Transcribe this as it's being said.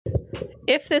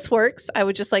if this works, I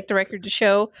would just like the record to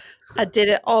show I did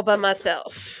it all by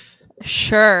myself.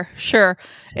 Sure.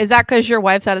 Is that because your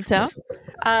wife's out of town?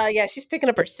 Yeah, she's picking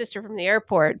up her sister from the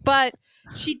airport, but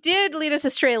she did lead us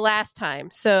astray last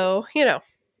time, so you know.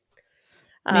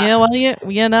 Yeah, well, you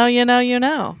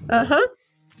know. Uh-huh.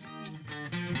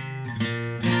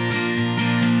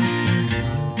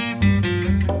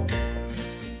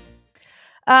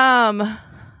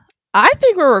 I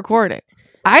think we're recording.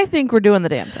 I think we're doing the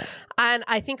damn thing. And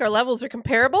I think our levels are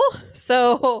comparable.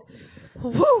 So,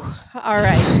 whew, all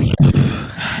right.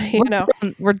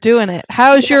 We're doing it.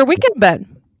 How's your weekend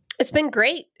been? It's been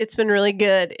great. It's been really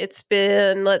good. It's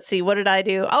been, let's see, what did I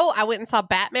do? Oh, I went and saw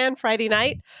Batman Friday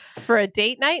night for a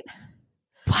date night.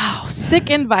 Wow, sick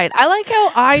invite. I like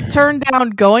how I turned down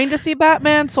going to see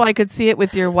Batman so I could see it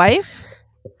with your wife.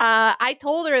 I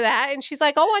told her that, and she's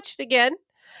like, I'll watch it again.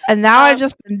 And now I've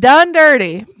just been done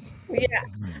dirty. Yeah.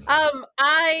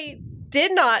 I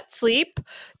did not sleep,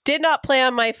 did not play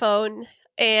on my phone,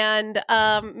 and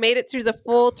made it through the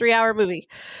full 3-hour movie.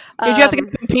 Did you have to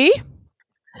get some pee?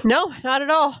 No, not at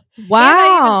all. Wow. And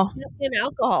I even snuck in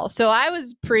alcohol. So I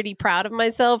was pretty proud of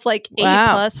myself, like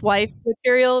Wow. A+ wife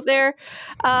material there.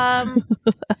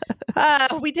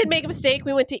 We did make a mistake.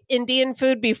 We went to Indian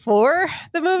food before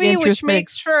the movie, which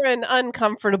makes for an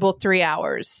uncomfortable 3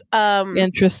 hours.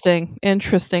 Interesting.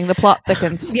 The plot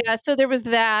thickens. Yeah, so there was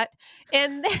that.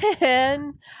 And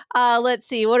then, let's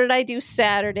see, what did I do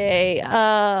Saturday?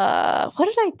 What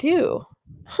did I do?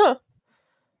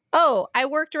 Oh, I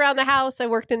worked around the house. I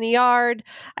worked in the yard.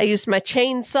 I used my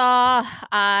chainsaw.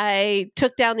 I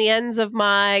took down the ends of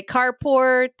my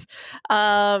carport.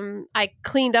 I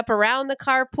cleaned up around the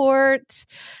carport.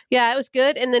 Yeah, it was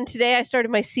good. And then today I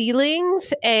started my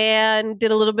ceilings and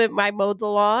did a little bit. I mowed the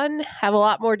lawn. Have a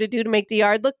lot more to do to make the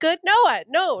yard look good.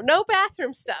 No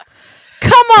bathroom stuff.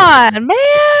 Come on,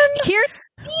 man. Here's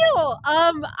the deal.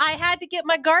 I had to get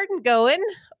my garden going.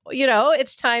 You know,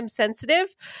 it's time sensitive.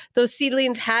 Those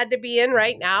seedlings had to be in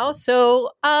right now.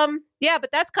 So, yeah,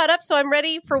 but that's caught up. So I'm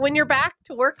ready for when you're back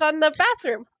to work on the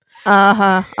bathroom.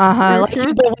 Like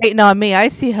you've been waiting on me. I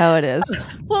see how it is.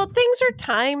 Well, things are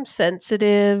time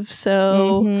sensitive.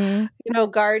 So, you know,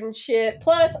 garden shit.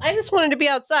 Plus, I just wanted to be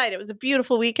outside. It was a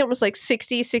beautiful weekend. It was like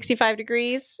 60, 65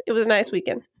 degrees. It was a nice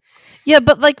weekend. Yeah,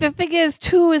 but like the thing is,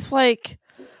 too, is like,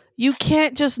 you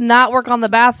can't just not work on the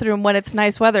bathroom when it's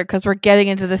nice weather because we're getting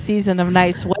into the season of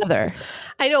nice weather.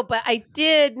 I know, but I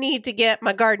did need to get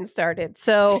my garden started.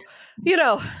 So, you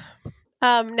know,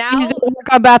 now you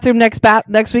work on bathroom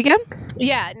next weekend.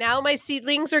 Yeah, now my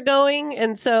seedlings are going,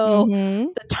 and so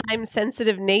the time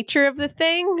sensitive nature of the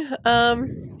thing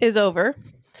is over.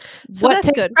 So what that's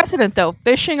takes good. precedent though,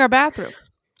 fishing or bathroom?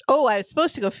 Oh, I was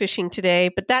supposed to go fishing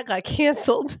today, but that got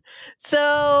canceled.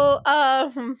 So,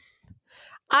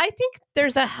 I think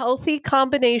there's a healthy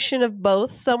combination of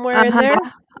both somewhere in there.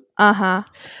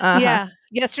 Yeah.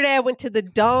 Yesterday I went to the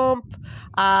dump.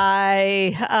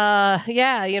 I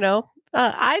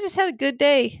just had a good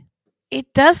day.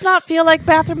 It does not feel like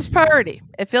bathroom's priority.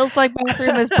 It feels like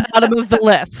bathroom is bottom of the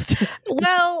list.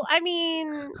 Well, I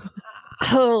mean,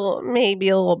 maybe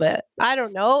a little bit. I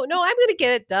don't know. No, I'm going to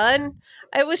get it done.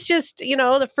 It was just,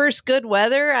 the first good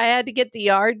weather. I had to get the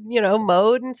yard,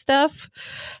 mowed and stuff.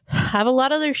 I have a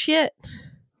lot of other shit.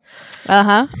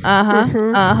 I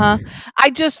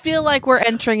just feel like we're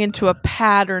entering into a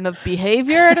pattern of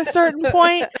behavior at a certain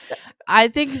point. I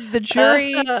think the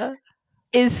jury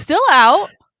is still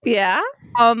out. Yeah.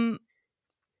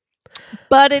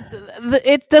 But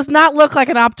it does not look like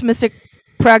an optimistic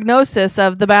prognosis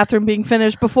of the bathroom being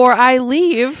finished before I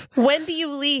leave. When do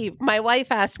you leave? My wife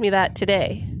asked me that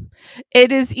today.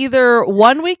 It is either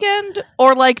one weekend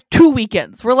or like 2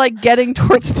 weekends. We're like getting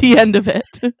towards the end of it.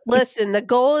 Listen, the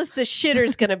goal is the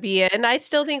shitter's going to be in. I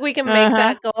still think we can make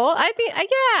that goal. I think,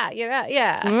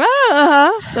 yeah.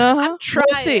 I'm trying.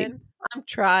 We'll see. I'm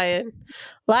trying.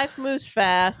 Life moves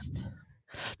fast.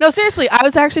 No, seriously, I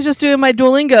was actually just doing my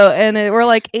Duolingo, and we're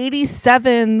like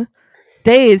 87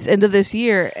 days into this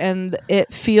year, and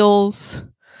it feels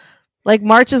like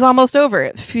March is almost over.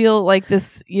 It feels like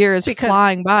this year is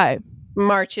flying by.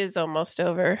 March is almost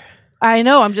over. I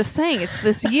know. I'm just saying,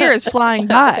 this year is flying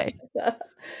by.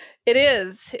 It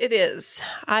is.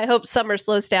 I hope summer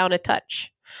slows down a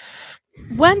touch.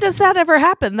 When does that ever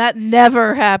happen? That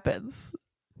never happens.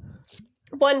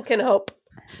 One can hope.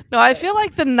 No, I feel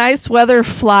like the nice weather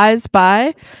flies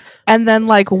by, and then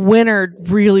like winter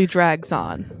really drags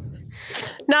on.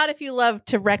 Not if you love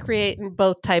to recreate in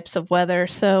both types of weather,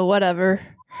 so whatever.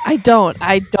 I don't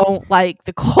like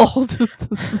the cold.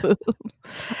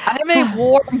 I'm a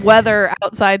warm weather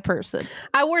outside person.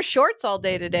 I wore shorts all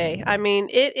day today. I mean,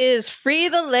 it is free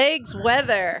the legs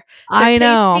weather. I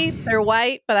know. Pasty, they're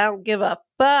white, but I don't give a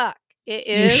fuck. It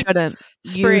You is shouldn't.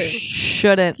 spring. You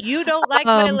shouldn't. You don't like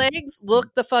my legs?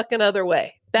 Look the fucking other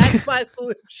way. That's my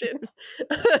solution.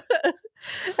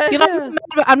 You know,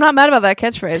 I'm not mad about that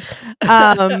catchphrase.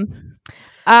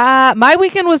 My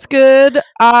weekend was good.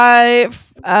 I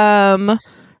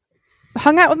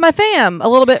hung out with my fam a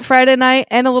little bit Friday night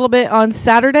and a little bit on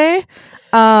Saturday.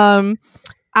 I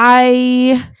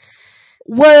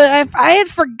had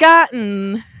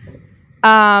forgotten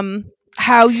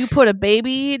how you put a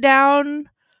baby down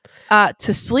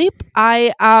to sleep.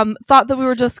 I thought that we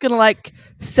were just gonna like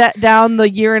set down the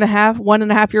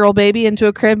 1.5-year-old baby into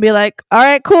a crib and be like, all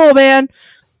right, cool, man,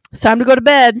 it's time to go to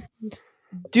bed,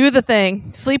 do the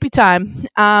thing, sleepy time.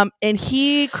 And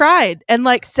he cried and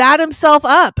like sat himself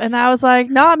up, and I was like,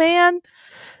 nah, man.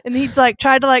 And he like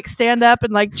tried to like stand up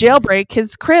and like jailbreak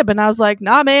his crib, and I was like,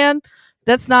 nah, man,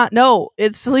 it's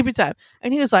sleepy time.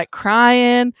 And he was like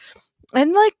crying,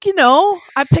 and like, you know,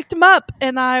 I picked him up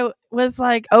and I was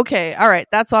like, okay, all right,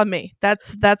 that's on me,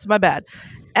 that's my bad.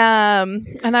 And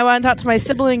I went out to my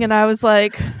sibling and I was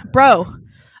like, bro,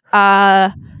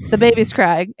 the baby's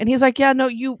crying. And he's like, yeah, no,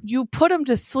 you put him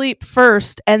to sleep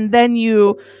first and then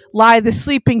you lie the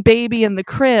sleeping baby in the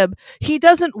crib. He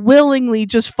doesn't willingly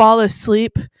just fall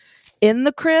asleep in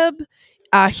the crib.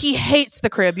 He hates the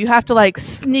crib. You have to like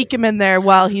sneak him in there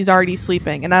while he's already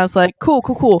sleeping. And I was like,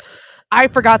 cool. I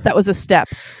forgot that was a step.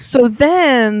 So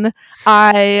then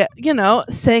I, you know,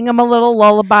 sang him a little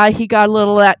lullaby. He got a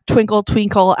little of that twinkle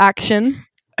twinkle action.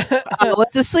 I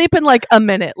was asleep in like a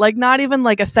minute, like not even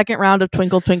like a second round of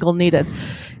twinkle twinkle needed.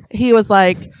 He was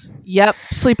like, yep,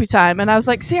 sleepy time. And I was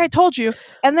like, see, I told you.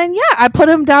 And then, yeah, I put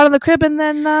him down in the crib and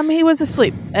then he was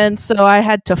asleep. And so I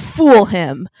had to fool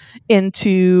him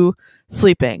into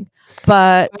sleeping.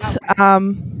 But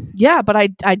yeah, but I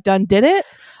done did it.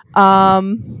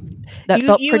 That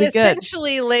felt pretty good. You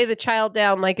essentially lay the child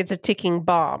down like it's a ticking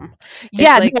bomb.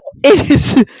 Yeah, like, no, it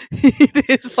is.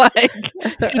 It's like,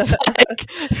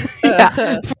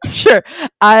 yeah, for sure.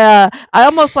 I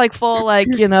almost like full, like,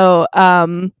 you know,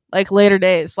 like later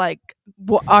days, like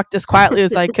walked as quietly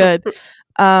as I could.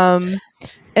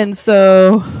 And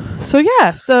so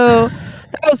yeah, so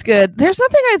that was good. There's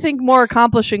nothing I think more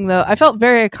accomplishing though. I felt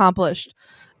very accomplished,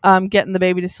 getting the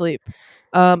baby to sleep.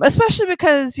 Especially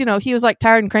because, you know, he was like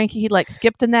tired and cranky. He like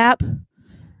skipped a nap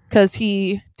because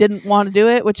he didn't want to do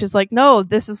it, which is like, no,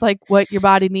 this is like what your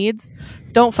body needs.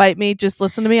 Don't fight me. Just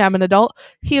listen to me. I'm an adult.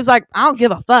 He was like, I don't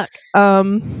give a fuck.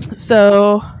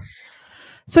 So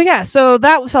yeah, so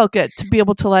that felt good to be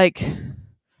able to like,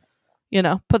 you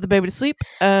know, put the baby to sleep.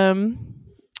 And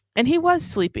he was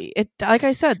sleepy. It, like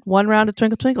I said, one round of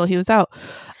Twinkle Twinkle, he was out.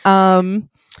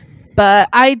 But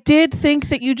I did think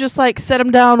that you just like set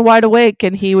him down wide awake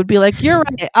and he would be like, you're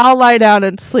right, I'll lie down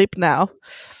and sleep now.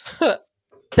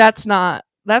 That's not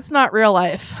real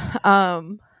life.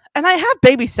 And I have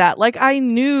babysat. Like I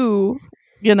knew,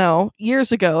 you know,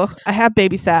 years ago, I have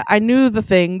babysat. I knew the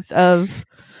things of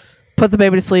put the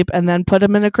baby to sleep and then put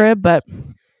him in a crib, but I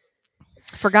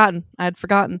had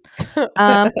forgotten. But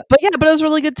it was a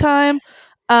really good time.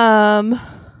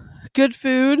 Good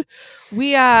food.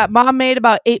 We mom made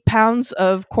about 8 pounds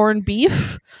of corned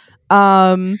beef.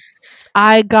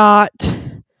 I got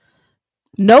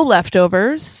no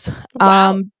leftovers.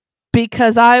 Wow.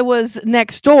 Because I was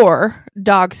next door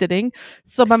dog sitting.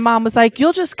 So my mom was like,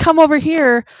 you'll just come over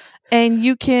here and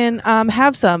you can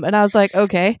have some. And I was like,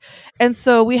 okay. And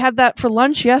so we had that for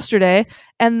lunch yesterday.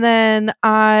 And then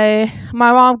my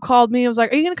mom called me and was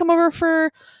like, are you going to come over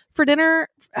for dinner,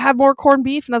 have more corned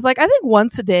beef? And I was like, I think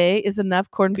once a day is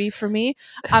enough corned beef for me.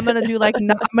 I'm going to do like,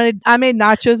 I made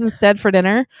nachos instead for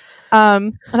dinner.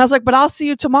 And I was like, but I'll see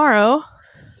you tomorrow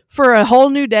for a whole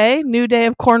new day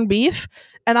of corned beef.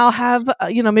 And I'll have,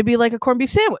 you know, maybe like a corned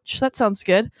beef sandwich. That sounds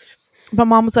good. My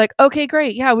mom was like, okay,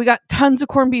 great. Yeah, we got tons of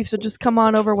corned beef. So just come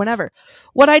on over whenever.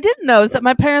 What I didn't know is that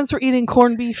my parents were eating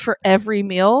corned beef for every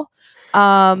meal.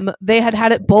 They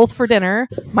had it both for dinner.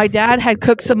 My dad had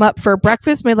cooked some up for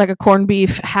breakfast, made like a corned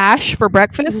beef hash for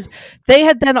breakfast. They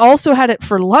had then also had it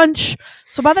for lunch.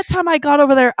 So by the time I got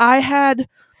over there, I had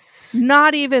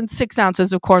not even 6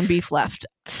 ounces of corned beef left.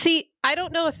 See, I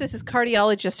don't know if this is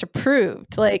cardiologist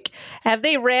approved. Like, have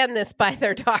they ran this by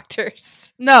their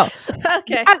doctors? No.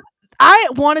 Okay. I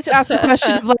wanted to ask the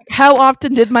question of like, how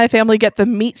often did my family get the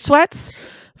meat sweats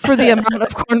for the amount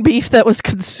of corned beef that was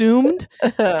consumed?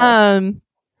 But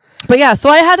yeah, so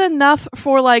I had enough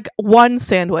for like one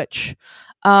sandwich.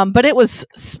 But it was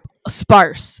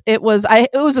sparse. It was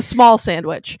a small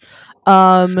sandwich,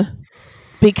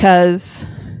 because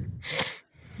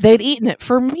they'd eaten it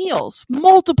for meals,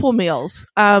 multiple meals.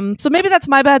 So maybe that's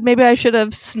my bad. Maybe I should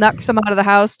have snuck some out of the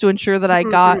house to ensure that I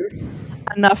got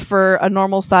enough for a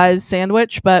normal size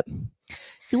sandwich. But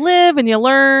you live and you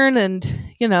learn, and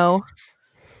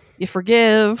you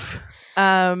forgive.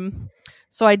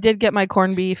 So I did get my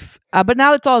corned beef, but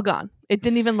now it's all gone. It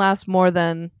didn't even last more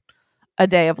than a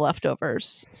day of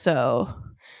leftovers. So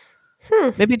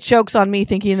maybe it jokes on me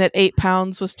thinking that 8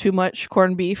 pounds was too much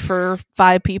corned beef for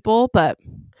 5 people, but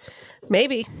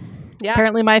maybe. Yeah.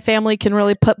 Apparently my family can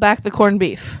really put back the corned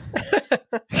beef.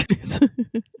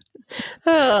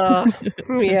 Oh,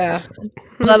 yeah.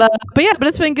 But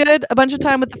it's been good. A bunch of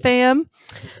time with the fam,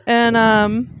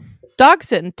 and dog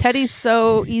sitting. Teddy's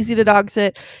so easy to dog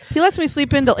sit. He lets me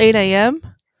sleep in till 8 a.m.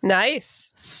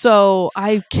 Nice. So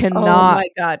I cannot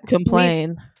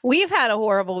complain. We've had a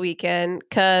horrible weekend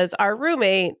because our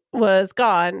roommate was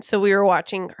gone. So we were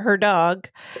watching her dog.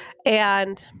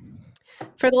 And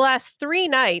for the last 3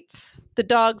 nights, the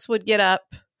dogs would get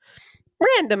up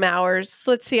random hours.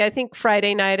 Let's see. I think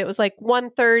Friday night it was like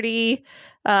 1:30,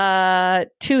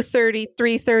 2:30,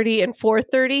 3:30, and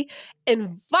 4:30,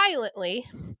 and violently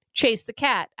chase the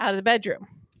cat out of the bedroom.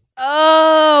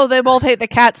 Oh, they both hate the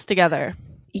cats together.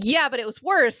 Yeah, but it was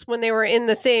worse when they were in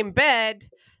the same bed,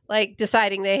 like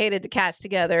deciding they hated the cats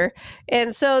together.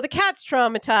 And so the cat's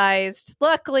traumatized.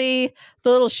 Luckily,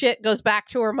 the little shit goes back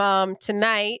to her mom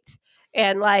tonight.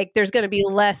 And like, there's going to be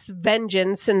less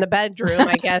vengeance in the bedroom,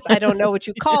 I guess. I don't know what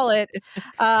you call it.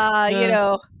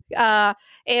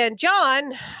 And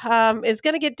John is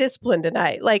going to get disciplined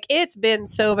tonight. Like, it's been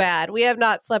so bad. We have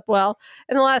not slept well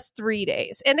in the last 3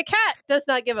 days. And the cat does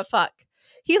not give a fuck.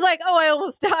 He's like, oh, I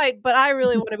almost died, but I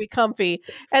really want to be comfy.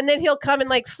 And then he'll come and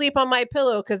like sleep on my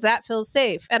pillow because that feels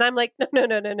safe. And I'm like, no. And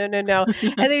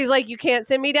then he's like, you can't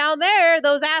send me down there.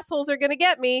 Those assholes are going to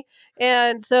get me.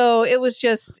 And so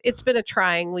it's been a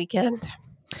trying weekend.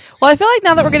 Well, I feel like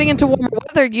now that we're getting into warmer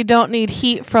weather, you don't need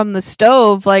heat from the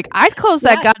stove. Like, I'd close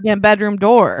that goddamn bedroom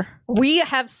door. We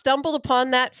have stumbled upon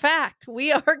that fact.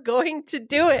 We are going to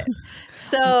do it.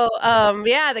 So,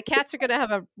 the cats are going to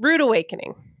have a rude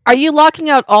awakening. Are you locking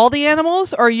out all the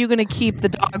animals, or are you going to keep the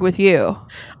dog with you?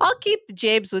 I'll keep the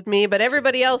Jabes with me, but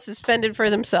everybody else is fended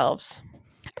for themselves.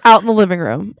 Out in the living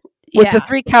room. With the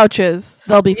 3 couches,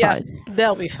 they'll be fine.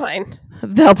 They'll be fine.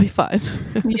 They'll be fine.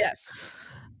 Yes.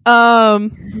 Yeah,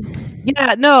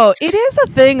 no, it is a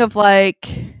thing of like,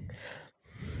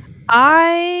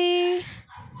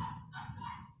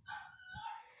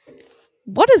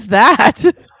 what is that?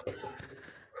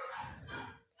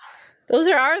 Those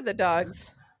are the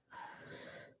dogs.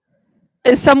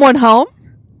 Is someone home?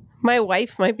 My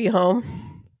wife might be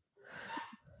home.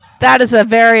 That is a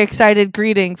very excited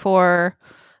greeting for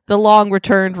the long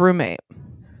returned roommate.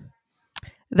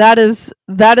 That is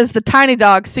the tiny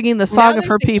dog singing the song of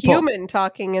her people. Human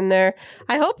talking in there.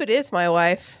 I hope it is my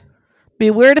wife.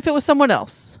 Be weird if it was someone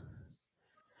else.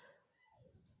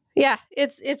 Yeah,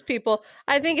 it's people.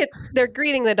 I think they're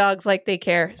greeting the dogs like they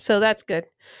care, so that's good.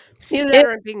 Either they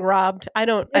aren't being robbed. I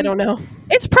don't know.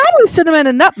 It's probably cinnamon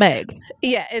and nutmeg.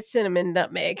 Yeah, it's cinnamon and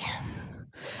nutmeg.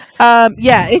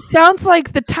 Yeah, it sounds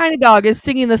like the tiny dog is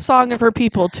singing the song of her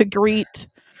people to greet.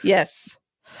 Yes.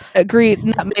 Greet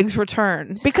Nutmeg's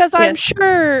return, because I'm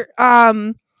sure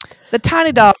the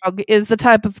tiny dog is the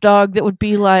type of dog that would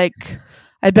be like,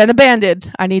 I've been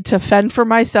abandoned. I need to fend for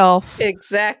myself.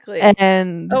 Exactly.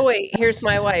 And oh wait, here's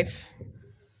my wife.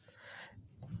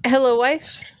 Hello,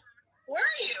 wife. Where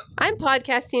are you? I'm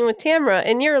podcasting with Tamra,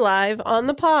 and you're live on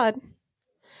the pod.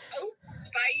 Oh,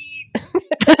 bye.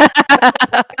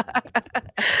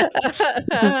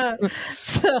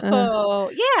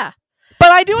 So, yeah. But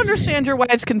I do understand your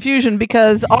wife's confusion,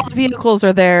 because all the vehicles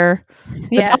are there.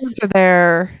 The dogs are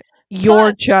there.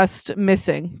 You're just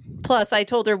missing. Plus, I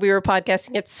told her we were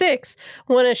podcasting at 6.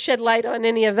 Want to shed light on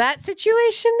any of that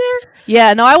situation there?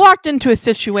 Yeah, no, I walked into a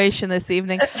situation this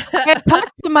evening. I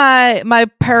talked to my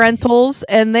parentals,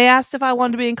 and they asked if I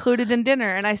wanted to be included in dinner.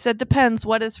 And I said, depends.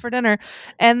 What is for dinner?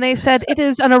 And they said, it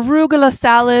is an arugula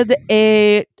salad,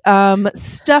 a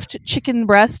stuffed chicken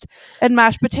breast, and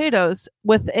mashed potatoes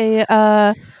with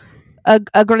a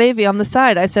gravy on the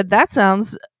side. I said, that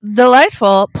sounds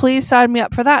delightful. Please sign me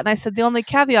up for that. And I said, the only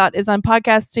caveat is I'm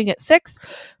podcasting at 6,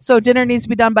 so dinner needs to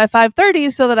be done by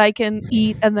 5:30 so that I can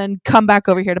eat and then come back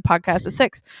over here to podcast at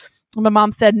 6. My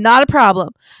mom said, not a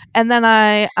problem. And then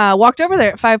I walked over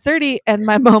there at 5:30 and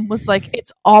my mom was like,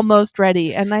 it's almost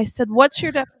ready. And I said, what's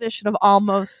your definition of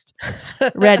almost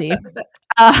ready?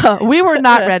 We were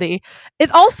not ready.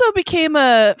 It also became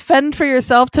a fend for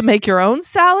yourself to make your own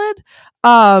salad.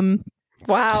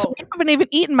 Wow. So I haven't even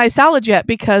eaten my salad yet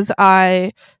because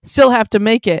I still have to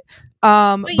make it.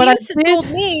 But you you told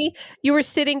me you were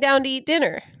sitting down to eat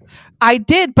dinner. I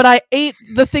did, but I ate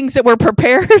the things that were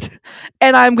prepared,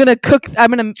 and I'm gonna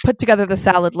put together the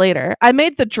salad later. I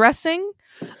made the dressing,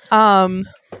 but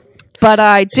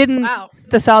I didn't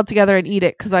put the salad together and eat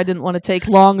it because I didn't want to take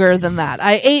longer than that.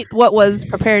 I ate what was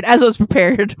prepared as it was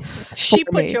prepared. She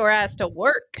put your ass to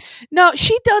work. No,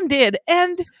 she done did,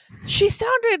 and she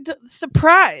sounded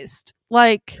surprised.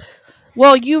 Like,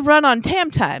 well, you run on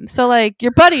Tam Time, so like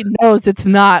your buddy knows it's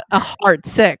not a hard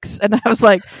 6. And I was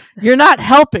like, you're not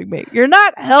helping me. You're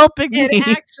not helping me. And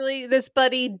actually, this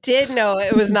buddy did know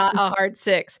it was not a hard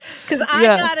 6 because I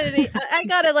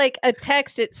got a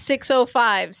text at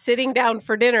 6:05 sitting down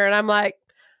for dinner, and I'm like,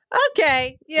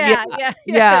 okay, yeah.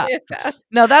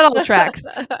 No, that all tracks.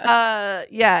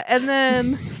 And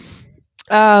then,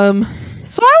 so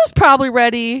I was probably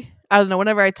ready. I don't know.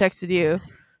 Whenever I texted you,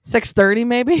 6:30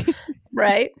 maybe.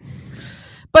 Right.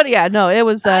 But yeah, no, it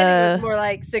was I think it was more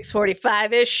like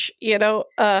 6:45-ish,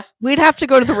 we'd have to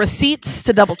go to the receipts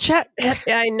to double check.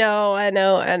 I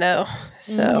know.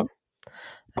 So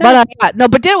but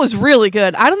but it was really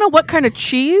good. I don't know what kind of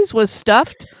cheese was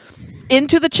stuffed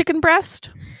into the chicken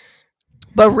breast,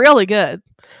 but really good.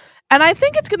 And I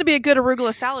think it's going to be a good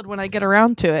arugula salad when I get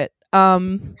around to it.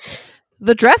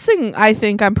 The dressing I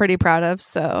think I'm pretty proud of,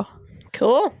 so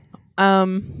cool.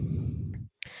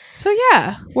 So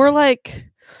yeah, we're like,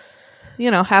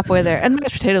 halfway there. And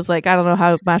mashed potatoes, like, I don't know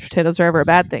how mashed potatoes are ever a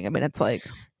bad thing. I mean, it's like,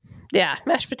 yeah,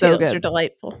 mashed potatoes are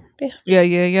delightful.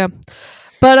 Yeah.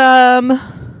 But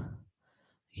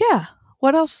yeah.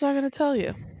 What else was I going to tell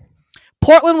you?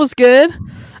 Portland was good.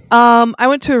 I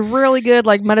went to a really good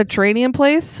like Mediterranean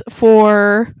place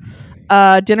for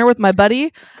dinner with my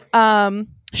buddy.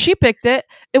 She picked it.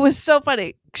 It was so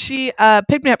funny. She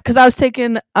picked me up because I was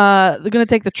going to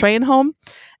take the train home.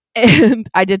 And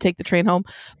I did take the train home,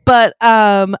 but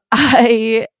I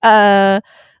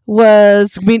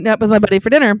was meeting up with my buddy for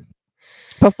dinner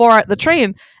before the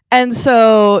train, and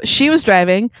so she was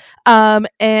driving,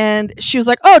 and she was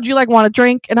like, "Oh, do you want a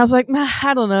drink?" And I was like,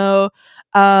 "I don't know."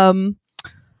 I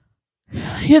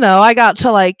got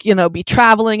to be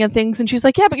traveling and things, and she's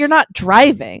like, "Yeah, but you're not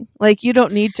driving. Like, you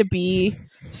don't need to be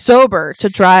sober to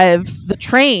drive the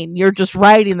train. You're just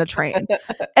riding the train."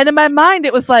 And in my mind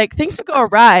it was like, things would go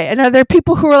awry, and are there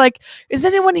people who are like, is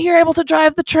anyone here able to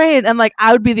drive the train? And like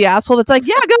I would be the asshole that's like,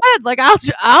 yeah, go ahead, like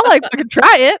I'll like fucking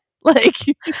try it. Like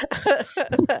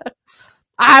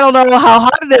I don't know how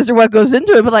hard it is or what goes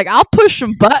into it, but like I'll push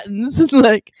some buttons and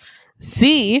like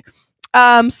see.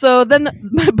 So then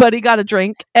my buddy got a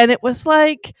drink, and it was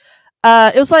like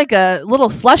a little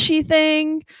slushy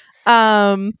thing.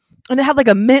 And it had like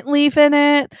a mint leaf in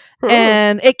it,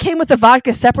 and it came with the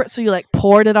vodka separate, so you like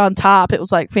poured it on top. It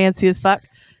was like fancy as fuck.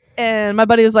 And my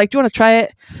buddy was like, "Do you want to try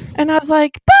it?" And I was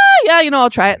like, "Yeah, I'll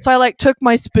try it." So I like took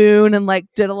my spoon and like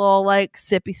did a little like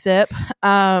sippy sip,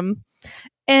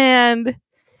 and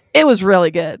it was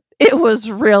really good. It was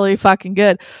really fucking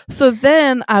good. So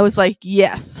then I was like,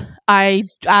 "Yes, I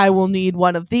will need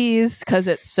one of these because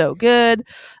it's so good."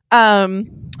 So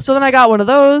then I got one of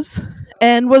those.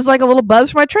 And was like a little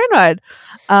buzz for my train ride,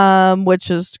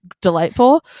 which is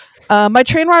delightful. My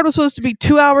train ride was supposed to be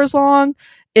 2 hours long.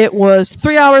 It was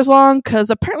 3 hours long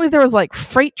because apparently there was like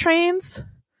freight trains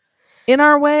in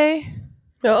our way.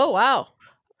 Oh, wow.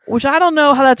 Which I don't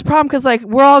know how that's a problem because like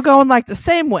we're all going like the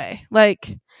same way.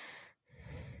 Like,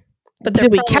 but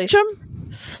did we catch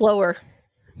them? Slower.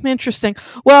 Interesting.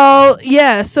 Well,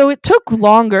 yeah. So it took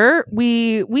longer.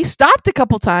 We stopped a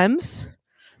couple times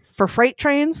for freight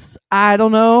trains. I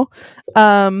don't know.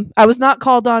 I was not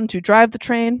called on to drive the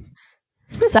train,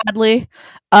 sadly.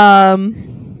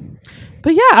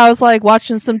 But yeah, I was like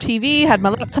watching some TV, had my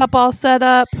laptop all set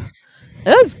up.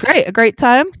 It was great, a great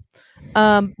time.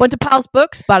 Went to Powell's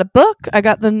Books, bought a book. I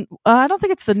got I don't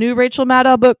think it's the new Rachel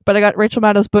Maddow book, but I got Rachel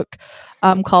Maddow's book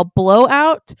called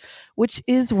Blowout, which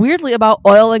is weirdly about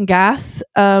oil and gas.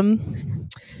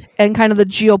 And kind of the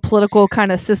geopolitical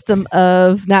kind of system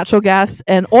of natural gas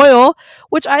and oil,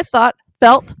 which I thought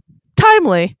felt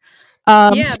timely.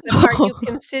 But are you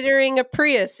considering a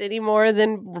Prius any more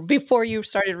than before you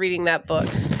started reading that book?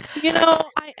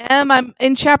 I am. I'm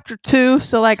in chapter 2,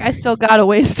 so like I still got a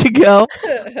ways to go.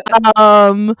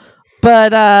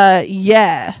 But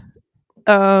yeah.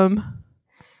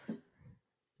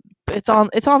 it's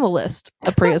on the list.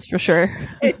 A Prius for sure.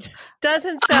 It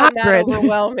doesn't sound that Hybrid.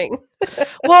 overwhelming.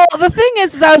 Well, the thing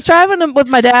is I was driving with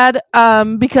my dad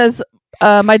because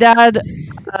my dad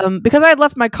because I had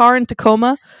left my car in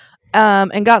Tacoma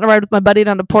and gotten a ride with my buddy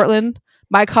down to Portland.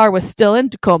 My car was still in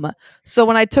Tacoma. So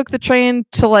when I took the train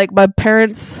to like my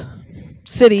parents'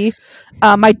 city,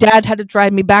 my dad had to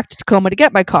drive me back to Tacoma to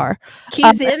get my car.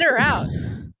 Keys in or out?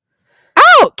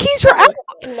 Out! Keys were out!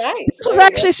 Nice. This was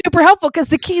actually super helpful because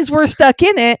the keys were stuck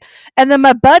in it. And then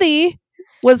my buddy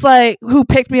was like, who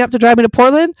picked me up to drive me to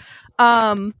Portland,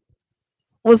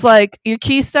 was like, your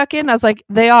keys stuck in? I was like,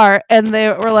 they are. And they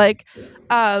were like,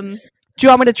 do you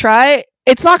want me to try?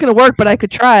 It's not going to work, but I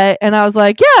could try it. And I was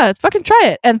like, yeah, fucking try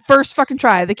it. And first fucking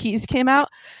try, the keys came out.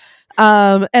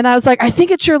 And I was like, I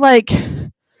think it's your like,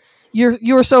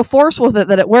 you were so forceful with it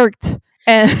that it worked.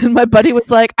 And my buddy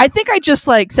was like, I think I just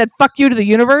like said fuck you to the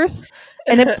universe.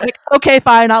 And it's like, okay,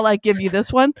 fine, I'll like give you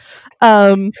this one.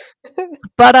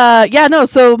 But yeah, no,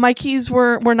 so my keys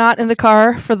were not in the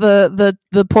car for the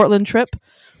Portland trip,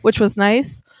 which was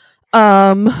nice.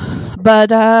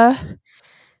 But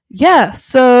yeah,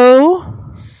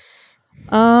 so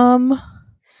my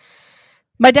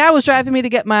dad was driving me to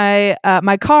get my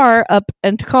my car up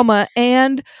in Tacoma,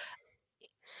 and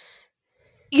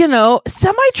you know,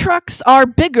 semi trucks are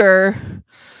bigger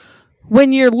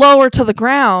when you're lower to the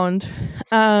ground.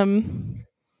 And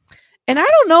I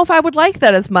don't know if I would like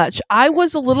that as much. I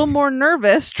was a little more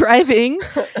nervous driving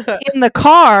in the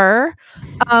car.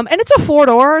 And it's a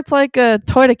 4-door. It's like a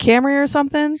Toyota Camry or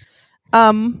something.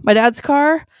 My dad's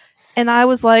car. And I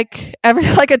was like,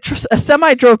 a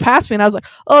semi drove past me, and I was like,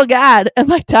 oh God. And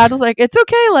my dad was like, it's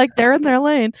okay. Like, they're in their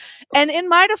lane. And in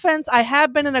my defense, I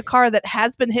have been in a car that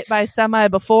has been hit by a semi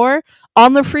before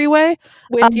on the freeway.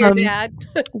 With your dad?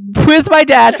 With my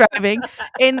dad driving.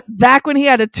 And back when he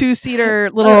had a 2-seater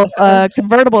little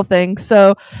convertible thing.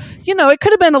 So, you know, it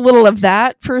could have been a little of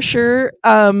that for sure.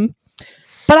 But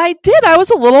I was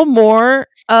a little more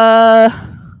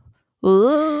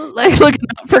like looking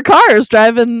out for cars,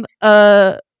 driving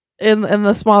in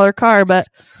the smaller car. But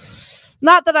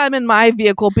not that I'm in my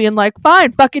vehicle being like,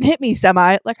 fine, fucking hit me,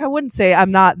 semi. Like, I wouldn't say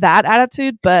I'm not that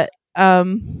attitude, but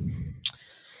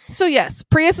so yes,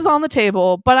 Prius is on the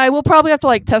table, but I will probably have to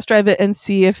like test drive it and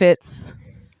see if it's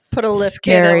put a lift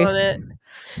scary. kit on it.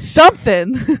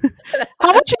 Something.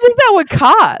 How much do you think that would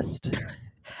cost?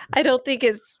 I don't think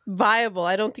it's viable.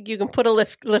 I don't think you can put a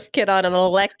lift kit on an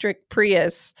electric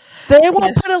Prius. They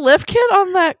won't put a lift kit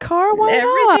on that car? Why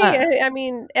Everything. not? I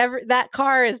mean, that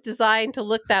car is designed to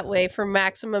look that way for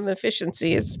maximum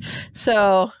efficiencies.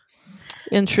 So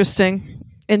Interesting.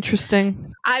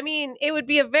 I mean, it would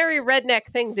be a very redneck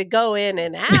thing to go in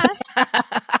and ask.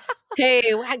 Hey,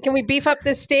 can we beef up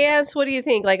this stance? What do you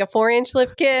think? Like a 4-inch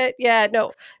lift kit? Yeah,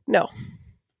 no.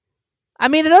 I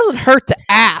mean, it doesn't hurt to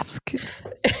ask.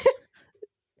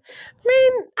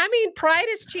 I mean, pride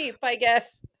is cheap, I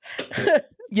guess.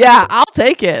 Yeah, I'll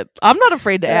take it. I'm not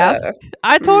afraid to ask.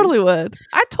 I totally would.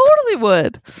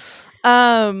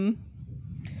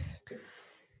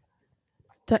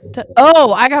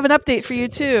 Oh, I have an update for you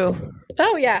too.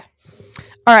 Oh, yeah.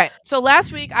 All right. So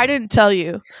last week I didn't tell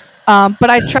you, but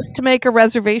I tried to make a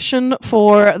reservation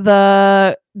for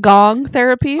the gong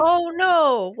therapy. Oh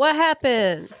no! What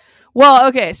happened? Well,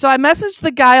 okay. So I messaged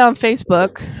the guy on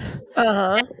Facebook.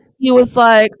 Uh-huh. He was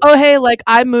like, "Oh, hey, like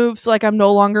I moved, so like I'm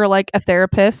no longer like a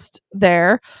therapist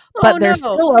there, but they're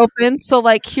still open. So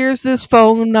like, here's this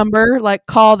phone number. Like,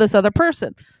 call this other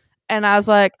person." And I was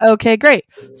like, "Okay, great."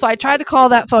 So I tried to call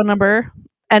that phone number,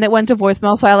 and it went to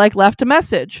voicemail. So I like left a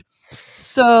message.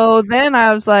 So then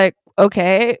I was like,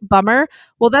 "Okay, bummer."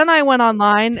 Well, then I went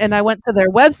online and I went to their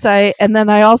website, and then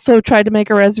I also tried to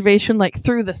make a reservation like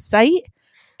through the site.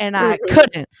 And I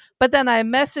couldn't. But then I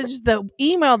messaged the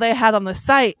email they had on the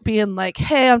site being like,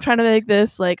 hey, I'm trying to make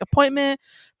this like appointment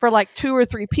for like 2 or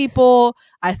 3 people.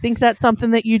 I think that's something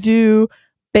that you do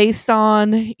based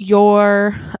on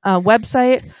your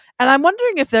website. And I'm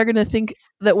wondering if they're going to think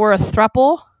that we're a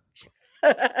throuple.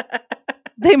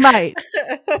 They might.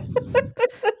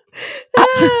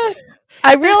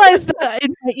 I realized that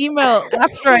in my email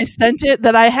after I sent it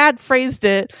that I had phrased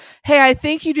it, hey, I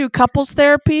think you do couples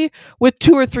therapy with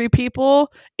 2 or 3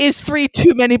 people. Is 3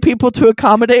 too many people to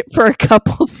accommodate for a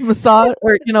couples massage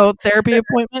or, therapy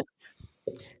appointment?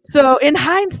 So in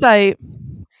hindsight,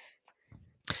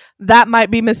 that might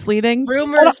be misleading.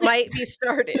 Rumors might be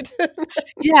started.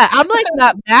 Yeah, I'm like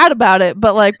not mad about it,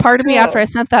 but like part of me after I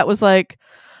sent that was like,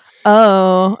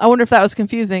 oh, I wonder if that was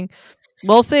confusing.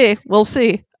 We'll see.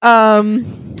 But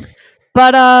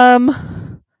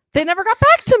they never got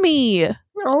back to me.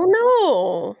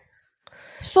 Oh no.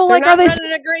 So They're like, not are they?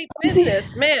 running a great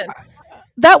business, man.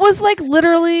 That was like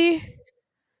literally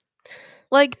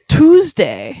like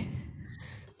Tuesday.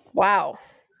 Wow.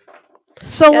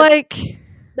 So Yeah. like,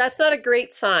 That's not a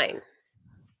great sign.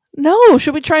 no.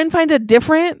 Should we try and find a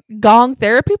different gong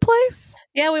therapy place?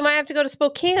 Yeah, we might have to go to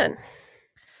Spokane.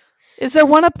 Is there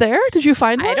one up there? Did you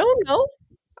find one? I don't know.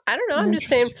 I'm just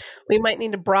saying we might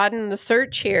need to broaden the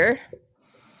search here.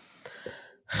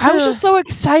 I was just so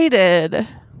excited.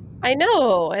 I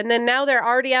know. And then now they're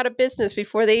already out of business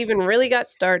before they even really got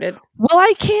started. Well,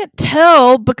 I can't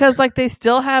tell because like they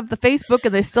still have the Facebook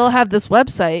and they still have this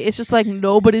website. It's just like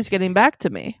nobody's getting back to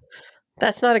me.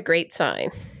 That's not a great sign.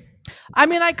 I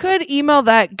mean, I could email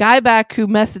that guy back who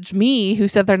messaged me who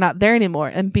said they're not there anymore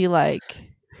and be like,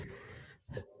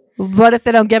 what if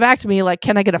they don't get back to me? Like,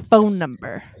 can I get a phone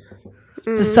number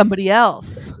to somebody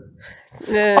else?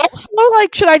 Also,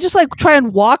 like, should I just like try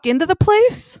and walk into the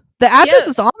place? The address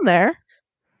is on there.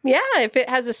 Yeah, if it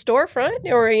has a storefront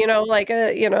or like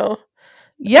a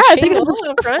yeah, I think it has a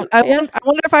shingle storefront. front, I yeah.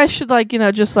 wonder if I should like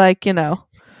just like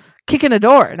kick in a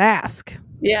door and ask.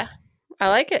 Yeah, I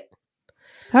like it.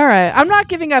 All right, I'm not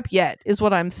giving up yet, is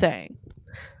what I'm saying.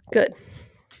 Good.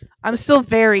 I'm still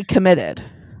very committed.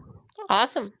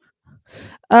 Awesome.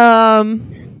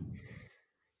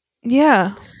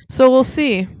 Yeah. So we'll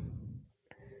see.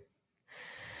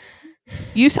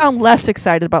 You sound less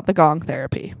excited about the gong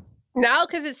therapy. Now,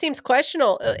 because it seems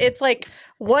questionable. It's like,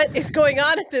 what is going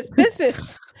on at this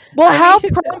business? Well, how are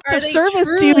prompt they of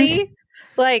service do you... truly,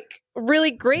 like,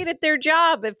 really great at their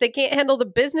job? If they can't handle the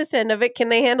business end of it, can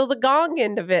they handle the gong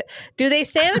end of it? Do they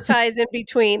sanitize in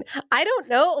between? I don't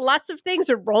know. Lots of things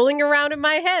are rolling around in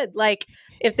my head. Like,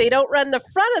 if they don't run the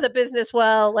front of the business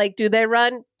well, like, do they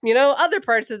run, other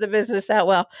parts of the business that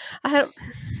well? I don't...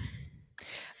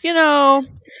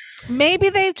 maybe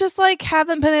they just like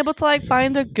haven't been able to like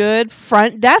find a good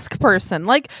front desk person.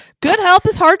 Like, good help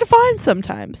is hard to find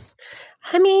sometimes.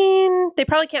 I mean, they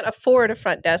probably can't afford a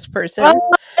front desk person.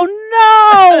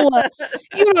 Oh no!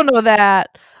 You don't know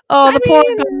that. Oh, poor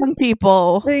gong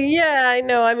people. Yeah, I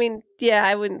know. I mean, yeah,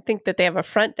 I wouldn't think that they have a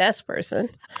front desk person.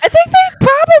 I think they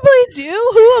probably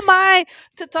do. Who am I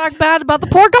to talk bad about the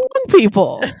poor gong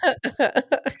people?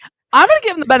 I'm going to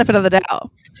give them the benefit of the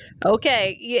doubt.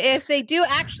 Okay. If they do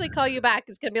actually call you back,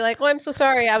 it's going to be like, oh, I'm so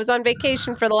sorry. I was on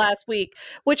vacation for the last week,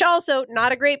 which also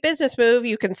not a great business move.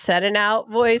 You can set an out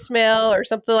voicemail or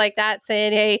something like that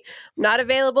saying, hey, I'm not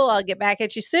available. I'll get back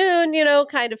at you soon,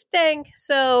 kind of thing.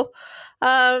 So,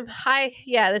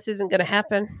 this isn't going to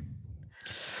happen.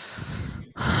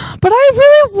 But I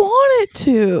really want it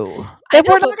to. If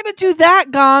we're not going to do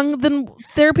that gong, then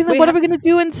therapy, then what are we going to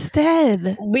do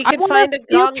instead? We can find a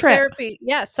gong therapy.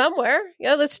 Yeah, somewhere.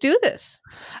 Yeah, let's do this.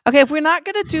 Okay, if we're not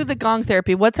going to do the gong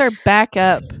therapy, what's our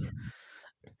backup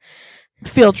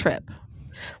field trip?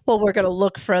 Well, we're going to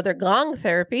look for other gong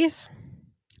therapies.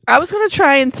 I was going to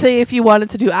try and see if you wanted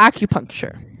to do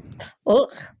acupuncture.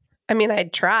 Well, I mean,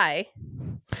 I'd try.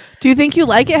 Do you think you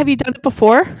like it? Have you done it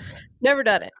before? Never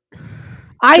done it.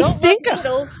 I think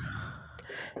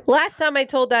last time I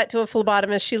told that to a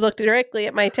phlebotomist, she looked directly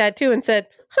at my tattoo and said,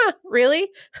 huh, really?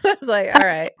 I was like, all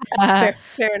right,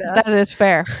 fair enough. That is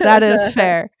fair. That is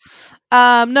fair.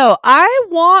 No, I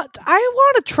want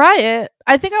to try it.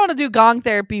 I think I want to do gong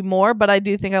therapy more, but I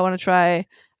do think I want to try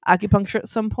acupuncture at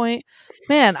some point.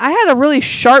 Man, I had a really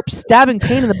sharp stabbing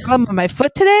pain in the bottom of my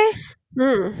foot today.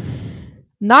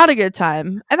 Not a good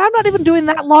time. And I'm not even doing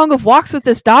that long of walks with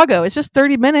this doggo. It's just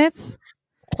 30 minutes.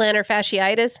 Plantar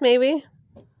fasciitis, maybe?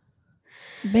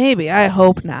 Maybe. I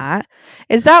hope not.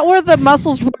 Is that where the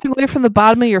muscles running away from the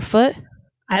bottom of your foot?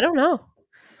 I don't know.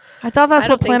 I thought that's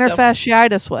what plantar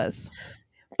fasciitis was.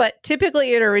 But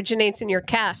typically it originates in your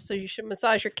calf, so you should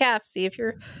massage your calf, see if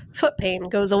your foot pain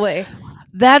goes away.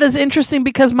 That is interesting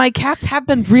because my calves have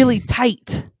been really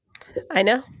tight. I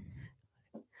know.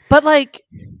 But like,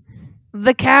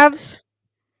 the calves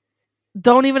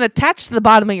don't even attach to the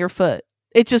bottom of your foot.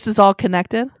 It just is all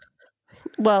connected.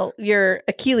 Well, your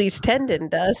Achilles tendon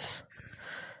does.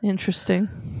 Interesting.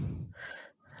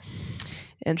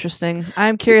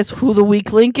 I'm curious who the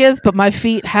weak link is, but my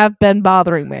feet have been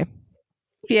bothering me.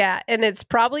 Yeah, and it's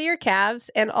probably your calves.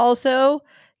 And also,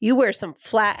 you wear some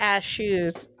flat ass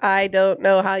shoes. I don't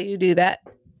know how you do that.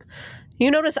 You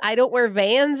notice I don't wear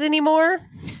Vans anymore?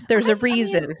 There's a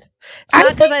reason. It's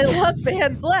not because I love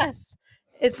Vans less.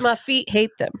 It's my feet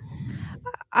hate them.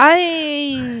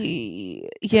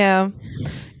 Yeah.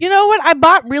 You know what? I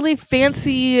bought really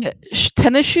fancy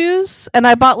tennis shoes, and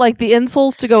I bought like the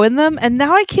insoles to go in them, and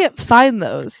now I can't find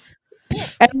those.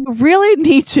 And I really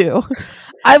need to.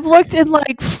 I've looked in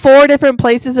like 4 different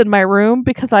places in my room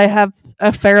because I have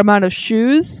a fair amount of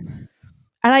shoes,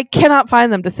 and I cannot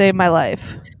find them to save my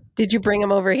life. Did you bring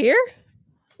them over here?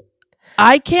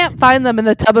 I can't find them in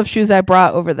the tub of shoes I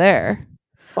brought over there.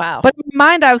 Wow. But in my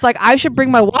mind, I was like, I should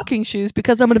bring my walking shoes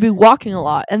because I'm going to be walking a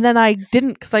lot. And then I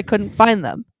didn't because I couldn't find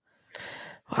them.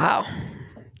 Wow.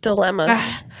 Dilemmas.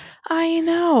 I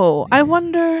know. I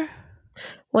wonder.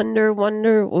 Wonder.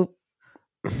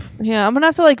 Yeah, I'm going to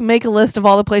have to like make a list of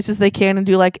all the places they can and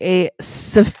do like a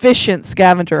sufficient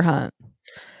scavenger hunt.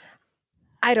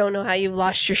 I don't know how you've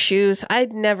lost your shoes.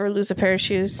 I'd never lose a pair of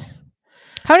shoes.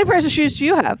 How many pairs of shoes do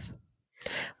you have?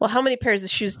 Well, how many pairs of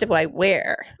shoes do I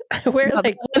wear? I wear No,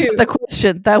 like that 2. wasn't the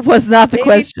question. That was not the Maybe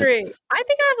question. 3. I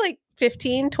think I have like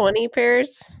 15, 20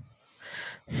 pairs.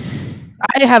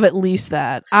 I have at least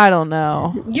that. I don't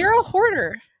know. You're a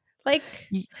hoarder. Like,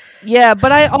 Yeah,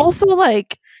 but I also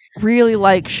like really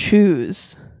like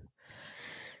shoes.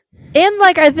 And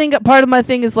like I think part of my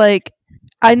thing is like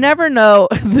I never know,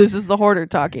 this is the hoarder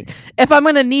talking, if I'm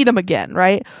going to need them again,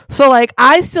 right? So like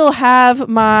I still have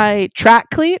my track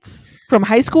cleats from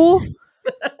high school.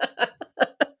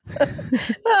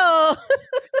 oh,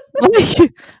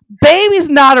 Like, baby's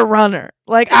not a runner.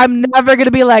 Like I'm never going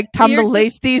to be like, time You're to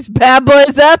lace these bad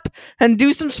boys up and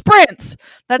do some sprints.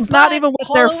 That's not but even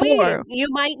what Halloween. they're for. You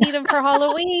might need them for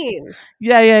Halloween.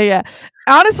 Yeah.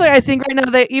 Honestly, I think right now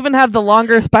they even have the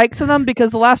longer spikes in them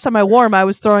because the last time I wore them, I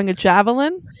was throwing a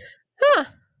javelin. Huh.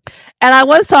 And I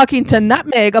was talking to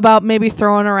Nutmeg about maybe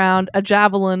throwing around a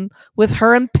javelin with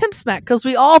her and Pimp Smack because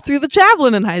we all threw the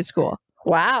javelin in high school.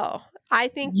 Wow. I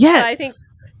think Yes. I think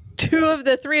 2 of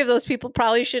the 3 of those people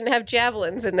probably shouldn't have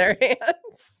javelins in their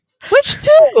hands. Which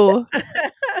two?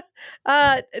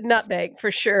 Nutmeg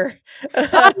for sure.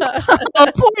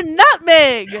 Oh, poor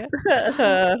Nutmeg.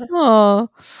 Oh.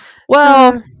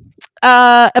 Well,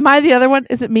 am I the other one?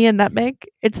 Is it me and Nutmeg?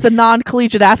 It's the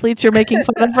non-collegiate athletes you're making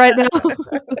fun of right now.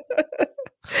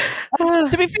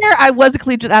 To be fair, I was a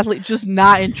collegiate athlete, just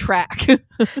not in track.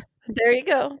 There you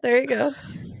go.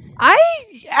 I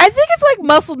think it's like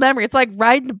muscle memory. It's like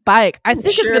riding a bike. I think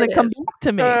it's Sure going it to come is. back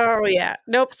to me. Oh yeah.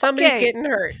 Nope. Somebody's Okay. getting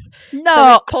hurt. No, Somebody's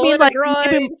I pulling mean, like, a groin.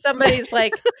 maybe- Somebody's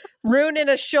like ruining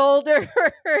a shoulder.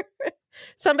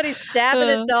 Somebody's stabbing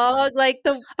a dog. Like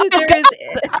there is Oh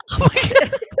my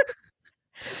God.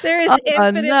 there is Oh,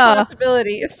 infinite no.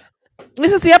 possibilities.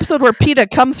 This is the episode where PETA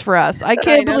comes for us. I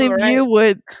can't know, believe right?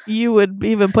 you would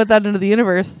even put that into the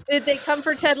universe. Did they come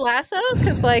for Ted Lasso?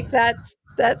 Because like that's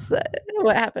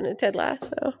what happened in Ted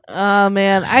Lasso. Oh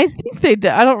man, I think they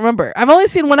did. I don't remember. I've only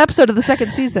seen one episode of the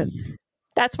second season.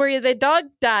 That's where the dog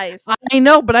dies. I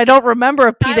know, but I don't remember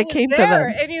if I PETA was came for there,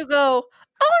 them. and you go,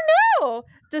 "Oh no!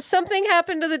 Does something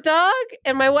happen to the dog?"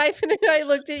 And my wife and I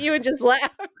looked at you and just laughed.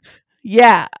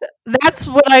 Yeah, that's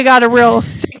when I got a real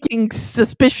sinking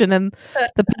suspicion in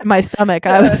the pit of my stomach.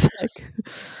 I was like,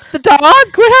 "The dog?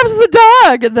 What happens to the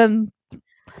dog?" And then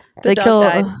they dog kill.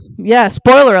 died. Yeah,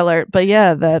 spoiler alert. But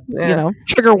yeah, that's Yeah.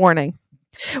 trigger warning.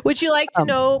 Would you like to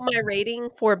know my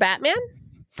rating for Batman?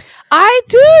 I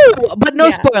do, but no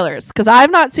Yeah. spoilers because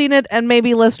I've not seen it, and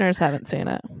maybe listeners haven't seen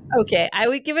it. Okay, I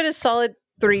would give it a solid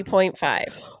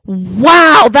 3.5.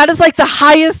 Wow, that is like the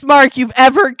highest mark you've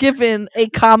ever given a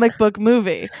comic book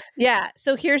movie. Yeah,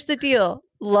 so here's the deal.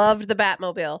 Loved the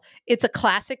Batmobile. It's a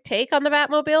classic take on the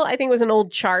Batmobile. I think it was an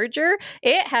old Charger.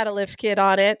 It had a lift kit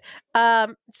on it.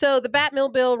 So the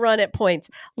Batmobile run at points.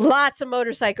 Lots of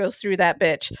motorcycles through that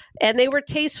bitch. And they were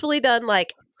tastefully done,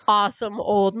 like awesome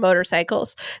old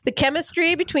motorcycles. The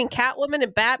chemistry between Catwoman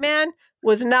and Batman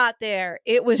was not there.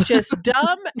 It was just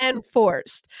dumb and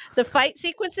forced. The fight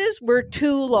sequences were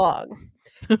too long.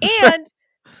 And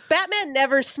Batman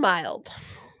never smiled.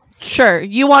 Sure,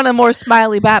 you want a more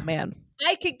smiley Batman.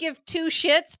 I could give 2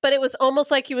 shits, but it was almost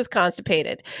like he was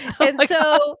constipated. Oh And my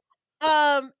so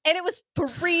and it was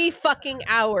 3 fucking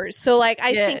hours. So like I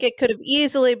Yeah. think it could have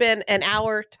easily been an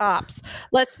hour tops.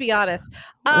 Let's be honest.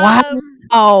 Wow.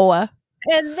 Oh,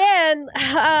 And then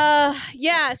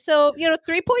so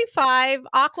 3.5.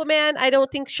 Aquaman I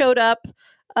don't think showed up.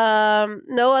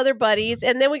 No other buddies.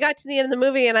 And then we got to the end of the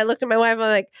movie and I looked at my wife and I'm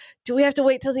like, do we have to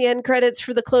wait till the end credits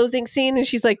for the closing scene? And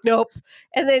she's like, nope.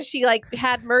 And then she like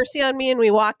had mercy on me and we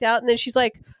walked out and then she's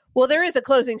like, well, there is a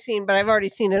closing scene, but I've already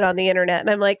seen it on the internet. And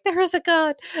I'm like, there is a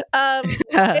God.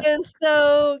 And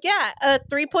so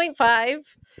 3.5.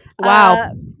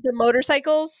 Wow. The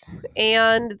motorcycles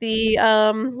and the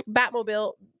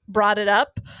Batmobile brought it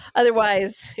up.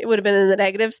 Otherwise, it would have been in the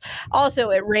negatives.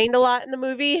 Also, it rained a lot in the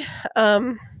movie.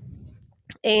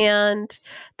 And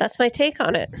that's my take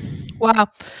on it. Wow.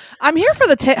 I'm here for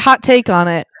the hot take on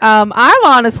it. I'm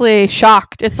honestly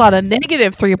shocked it's not a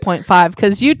negative 3.5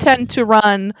 because you tend to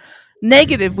run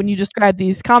negative when you describe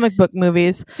these comic book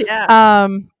movies. Yeah.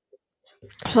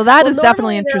 So that is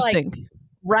definitely normally they're, like, interesting.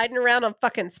 riding around on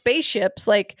fucking spaceships.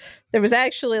 Like, there was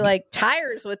actually like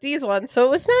tires with these ones. So it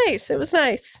was nice. It was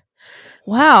nice.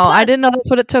 Wow. I Plus, didn't know that's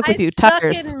what it took with I you. stuck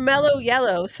Tires. in mellow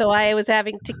yellow, so I was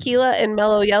having tequila and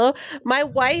mellow yellow. My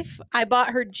wife, I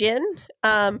bought her gin,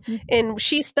 and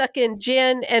she stuck in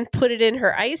gin and put it in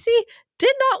her icy.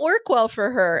 Did not work well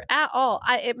for her at all.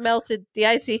 It melted the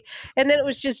icy, and then it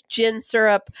was just gin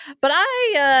syrup. But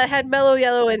I had mellow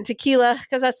yellow and tequila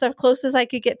because that's the closest I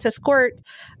could get to squirt.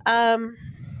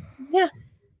 Yeah.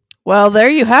 Well,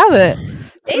 there you have it.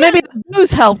 So maybe the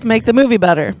booze helped make the movie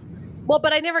better. Well,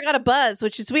 but I never got a buzz,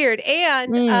 which is weird.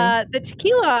 And the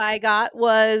tequila I got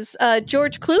was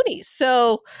George Clooney.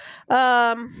 So,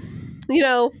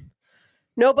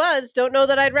 no buzz. Don't know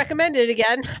that I'd recommend it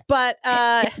again. But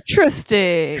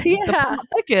interesting. Yeah. The plot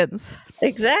thickens.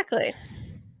 Exactly.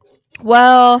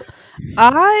 Well,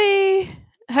 I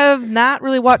have not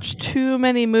really watched too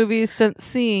many movies since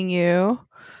seeing you.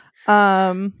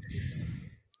 I've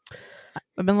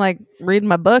been like reading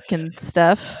my book and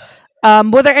stuff.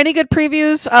 Were there any good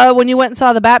previews when you went and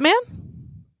saw the Batman?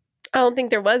 I don't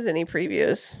think there was any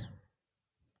previews.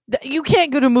 You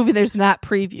can't go to a movie there's not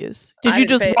previews. Did I you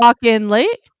didn't just walk in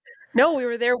late? No, we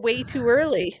were there way too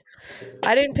early.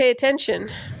 I didn't pay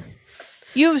attention.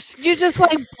 You just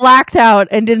like blacked out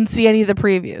and didn't see any of the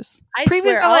previews. I Previews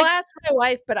swear, are I'll like ask my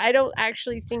wife, but I don't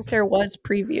actually think there was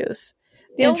previews.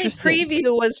 The only Interesting.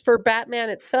 preview was for Batman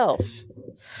itself,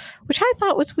 which I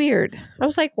thought was weird. I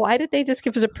was like, why did they just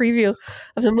give us a preview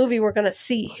of the movie we're going to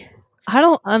see? I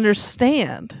don't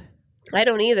understand. I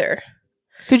don't either.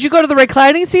 Did you go to the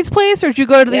reclining seats place or did you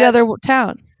go to the Yes. other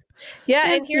town?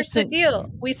 Yeah, and here's the deal.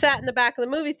 We sat in the back of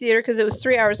the movie theater because it was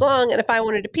 3 hours long, and if I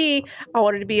wanted to pee, I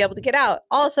wanted to be able to get out.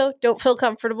 Also, don't feel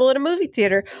comfortable in a movie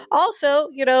theater. Also,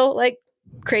 like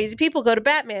crazy people go to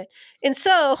Batman. And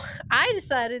so I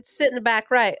decided to sit in the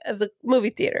back right of the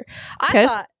movie theater. I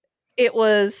thought it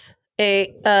was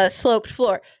a sloped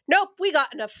floor. Nope, we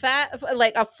got in a flat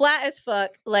as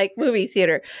fuck like movie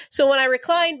theater. So when I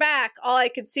reclined back, all I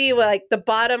could see was like the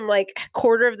bottom like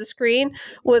quarter of the screen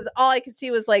was like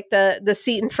the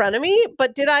seat in front of me.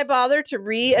 But did I bother to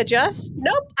readjust?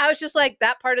 Nope. I was just like,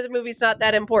 that part of the movie's not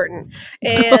that important,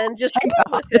 and just went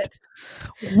with it.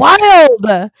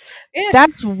 Wild. Yeah.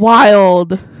 That's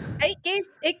wild.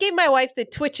 It gave my wife the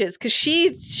twitches because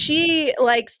she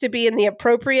likes to be in the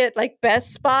appropriate like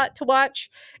best spot to watch,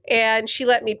 and she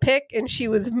let me pick, and she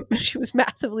was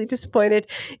massively disappointed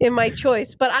in my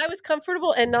choice. But I was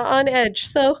comfortable and not on edge,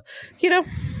 so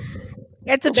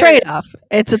it's a trade-off.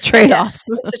 It's a trade-off.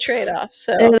 Yeah, it's a trade-off.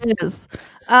 So it is.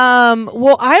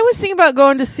 Well, I was thinking about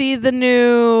going to see the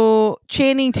new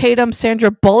Channing Tatum Sandra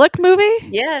Bullock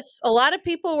movie. Yes, a lot of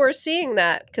people were seeing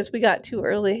that because we got too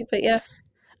early. But yeah.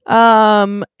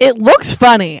 It looks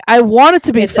funny. I want it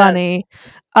to be funny.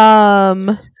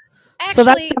 Actually, so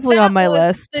that's definitely on my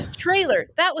list. That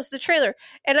was the trailer.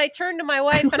 And I turned to my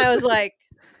wife and I was like,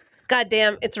 God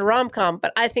damn, it's a rom-com,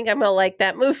 but I think I'm gonna like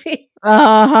that movie.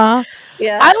 Uh-huh.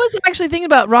 Yeah. I was actually thinking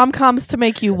about rom-coms to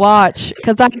make you watch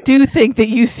because I do think that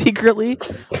you secretly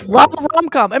love a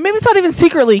rom-com. And maybe it's not even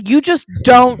secretly, you just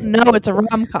don't know it's a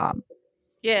rom-com.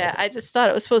 Yeah, I just thought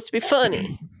it was supposed to be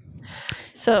funny.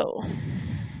 So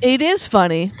it is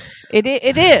funny. It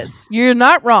is. You're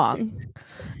not wrong.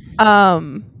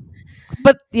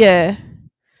 But yeah.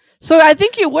 So I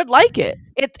think you would like it.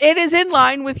 It is in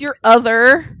line with your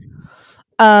other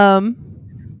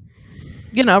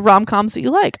rom-coms that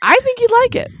you like. I think you'd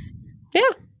like it. Yeah.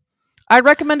 I'd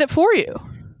recommend it for you.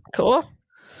 Cool.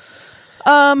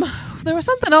 There was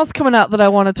something else coming out that I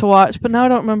wanted to watch, but now I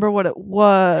don't remember what it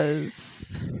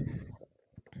was.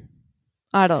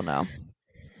 I don't know.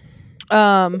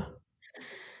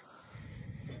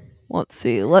 Let's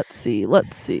see. I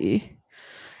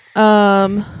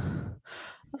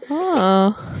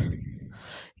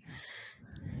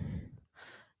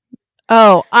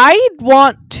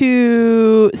want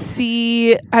to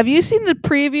see. Have you seen the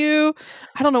preview?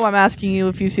 I don't know why I'm asking you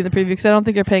if you've seen the preview because I don't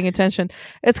think you're paying attention.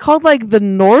 It's called like The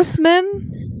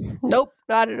Northman. Nope,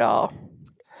 not at all.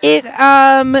 It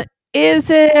is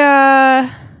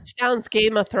a sounds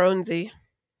Game of Thronesy.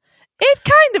 It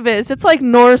kind of is. It's like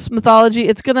Norse mythology.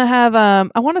 It's gonna have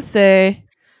I want to say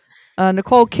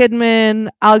Nicole Kidman,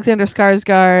 Alexander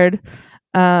Skarsgård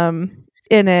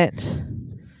in it.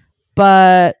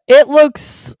 But it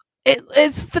looks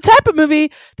it's the type of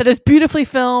movie that is beautifully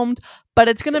filmed, but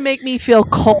it's going to make me feel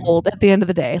cold at the end of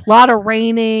the day. A lot of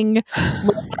raining, a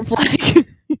lot of like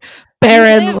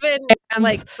barren You live in lands.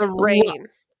 like the rain.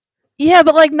 Yeah,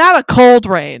 but like not a cold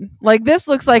rain. Like this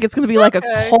looks like it's going to be like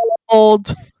Okay. a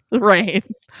cold rain.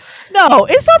 No,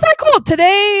 it's not that cold.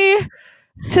 Today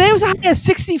was high as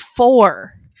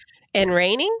 64. And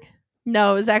raining?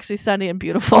 No, it was actually sunny and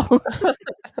beautiful.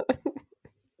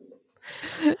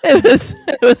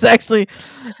 it was actually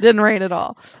didn't rain at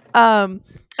all. And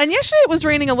yesterday it was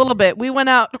raining a little bit. We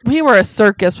were a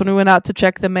circus when we went out to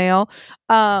check the mail.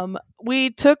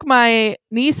 We took my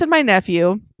niece and my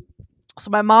nephew. So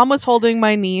my mom was holding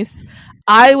my niece.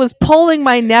 I was pulling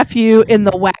my nephew in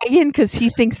the wagon because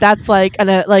he thinks that's like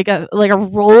a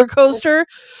roller coaster.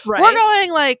 Right. We're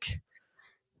going like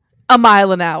a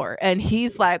mile an hour, and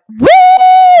he's like, woo!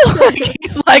 Like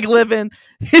he's like living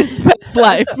his best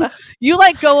life. You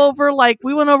like go over like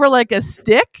we went over like a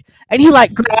stick, and he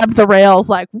like grabbed the rails,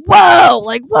 like whoa,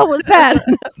 like what was that?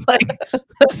 And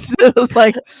it was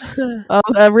like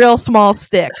a real small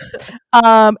stick.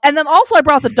 And then also I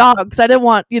brought the dog because I didn't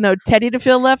want Teddy to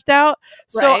feel left out.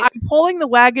 So Right. I'm pulling the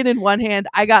wagon in one hand.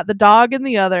 I got the dog in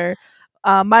the other.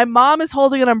 My mom is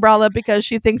holding an umbrella because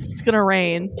she thinks it's gonna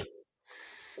rain.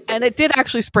 And it did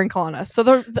actually sprinkle on us.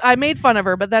 So I made fun of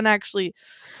her, but then actually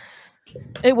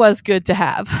it was good to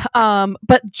have.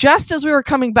 But just as we were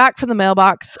coming back from the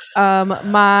mailbox,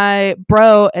 my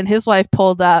bro and his wife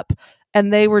pulled up,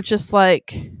 and they were just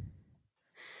like,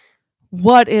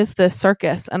 what is this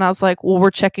circus? And I was like, well,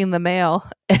 we're checking the mail.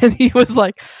 And he was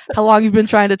like, how long have you been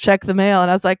trying to check the mail? And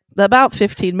I was like, about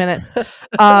 15 minutes.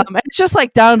 It's just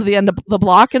like down to the end of the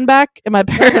block and back in my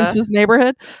parents'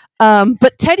 neighborhood.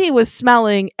 But Teddy was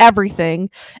smelling everything,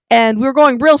 and we were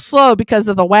going real slow because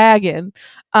of the wagon.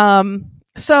 Yeah,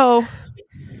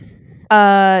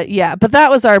 but that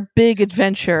was our big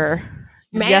adventure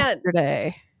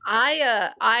yesterday.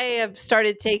 I have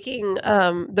started taking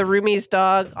the roomie's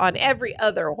dog on every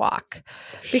other walk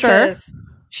because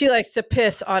she likes to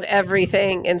piss on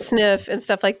everything and sniff and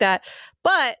stuff like that.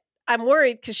 But I'm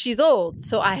worried because she's old,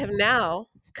 so I have now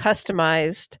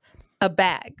customized a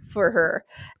bag for her.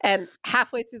 And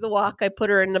halfway through the walk, I put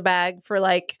her in the bag for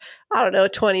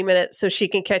 20 minutes so she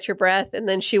can catch her breath, and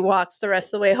then she walks the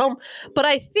rest of the way home. But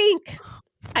I think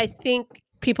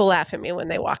people laugh at me when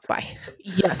they walk by.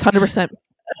 Yes, 100%.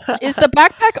 Is the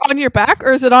backpack on your back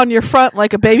or is it on your front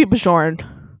like a baby Bjorn?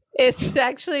 It's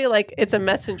actually it's a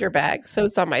messenger bag, so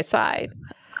it's on my side.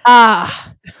 In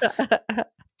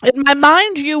my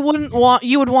mind, you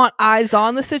would want eyes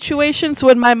on the situation. So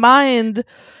in my mind,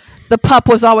 the pup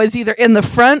was always either in the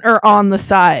front or on the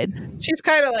side. She's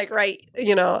kind of right,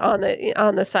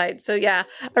 on the side. So yeah,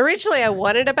 originally I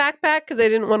wanted a backpack because I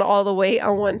didn't want all the weight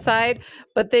on one side,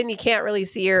 but then you can't really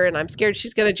see her, and I'm scared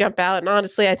she's going to jump out. And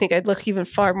honestly, I think I'd look even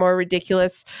far more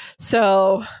ridiculous.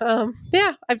 So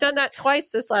yeah, I've done that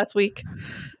twice this last week.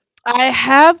 I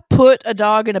have put a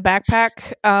dog in a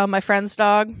backpack. My friend's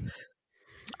dog.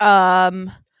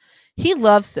 He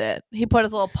loves it. He put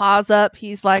his little paws up.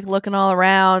 He's like looking all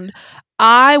around.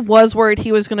 I was worried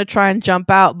he was going to try and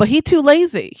jump out, but he's too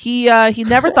lazy. He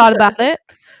never thought about it.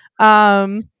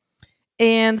 And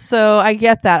so I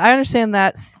get that. I understand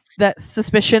that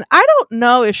suspicion. I don't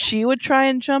know if she would try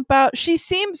and jump out. She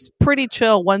seems pretty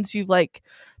chill once you've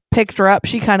picked her up.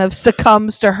 She kind of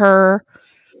succumbs to her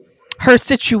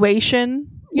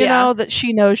situation, you know, that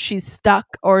she knows she's stuck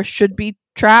or should be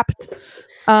trapped.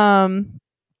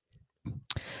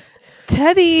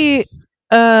 Teddy,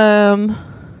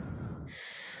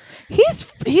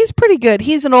 he's pretty good.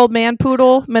 He's an old man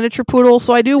poodle, miniature poodle,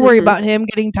 so I do worry about him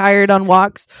getting tired on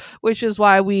walks, which is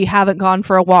why we haven't gone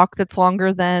for a walk that's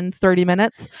longer than 30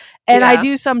 minutes. And I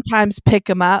do sometimes pick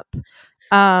him up,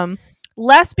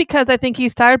 less because I think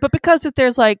he's tired, but because if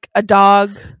there's a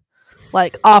dog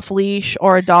off leash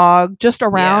or a dog just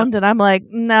around, and I'm like,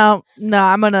 no,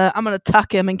 I'm gonna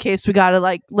tuck him in case we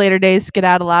gotta later days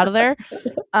skedaddle out of there.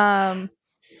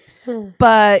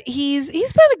 But he's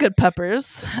been a good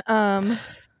puppers.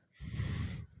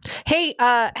 Hey,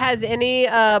 has any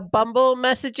Bumble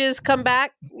messages come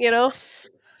back?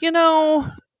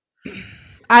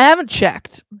 I haven't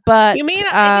checked, but you mean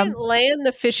I didn't land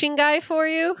the fishing guy for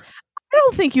you? I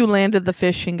don't think you landed the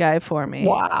fishing guy for me.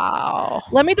 Wow.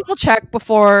 Let me double check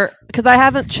before, because I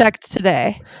haven't checked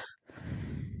today.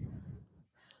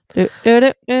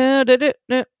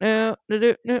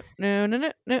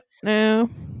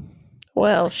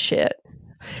 Well, shit.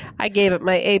 I gave it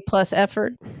my A+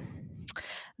 effort.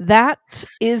 That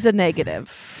is a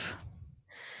negative.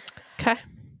 Okay.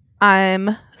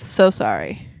 I'm so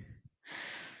sorry.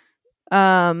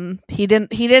 He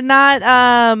did not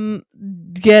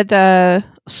get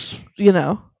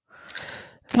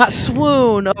not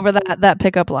swoon over that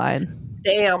pickup line.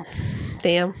 Damn.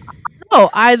 Oh,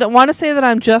 I don't want to say that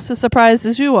I'm just as surprised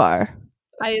as you are.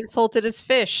 I insulted his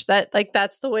fish.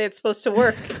 That's the way it's supposed to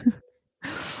work.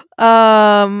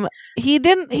 He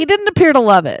didn't appear to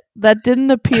love it. That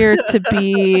didn't appear to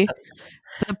be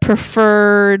the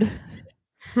preferred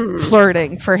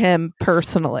flirting for him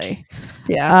personally.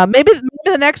 Yeah. Maybe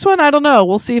the next one, I don't know.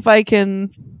 We'll see if I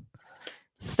can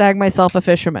snag myself a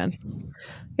fisherman.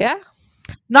 Yeah.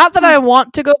 Not that I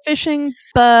want to go fishing,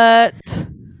 but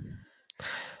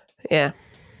yeah,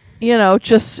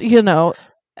 I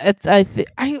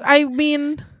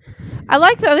mean, I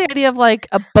like the idea of like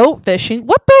a boat fishing.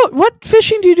 What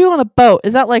fishing do you do on a boat?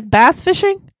 Is that like bass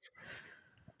fishing?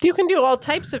 You can do all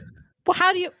types of. Well,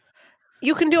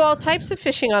 you can do all types of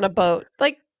fishing on a boat,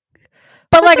 like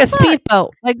a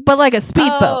speedboat, like a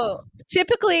speedboat.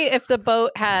 Typically, if the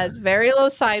boat has very low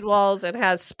sidewalls and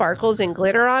has sparkles and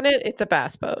glitter on it, it's a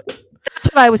bass boat. That's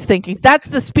what I was thinking. That's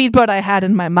the speedboat I had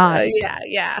in my mind.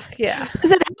 Yeah.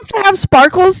 Does it have to have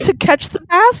sparkles to catch the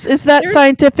bass? Is that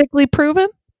scientifically proven?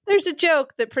 There's a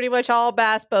joke that pretty much all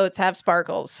bass boats have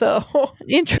sparkles. So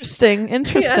interesting.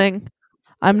 Yeah.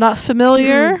 I'm not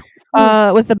familiar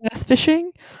with the bass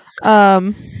fishing,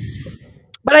 but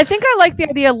I think I like the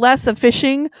idea less of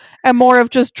fishing and more of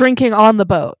just drinking on the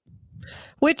boat.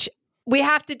 Which we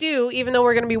have to do, even though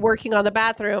we're going to be working on the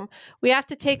bathroom. We have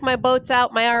to take my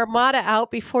armada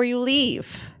out before you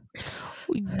leave.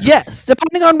 Yes,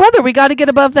 depending on weather, we got to get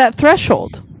above that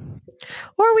threshold.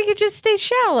 Or we could just stay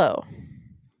shallow.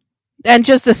 And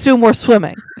just assume we're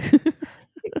swimming.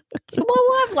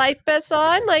 We'll have life vests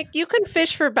on. Like, you can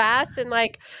fish for bass in,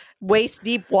 like,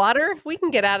 waist-deep water. We can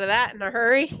get out of that in a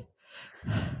hurry.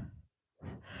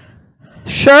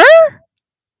 Sure?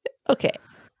 Okay.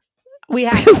 We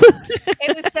have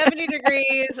it was 70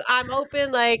 degrees. I'm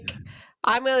open, like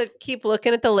I'm gonna keep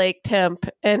looking at the lake temp,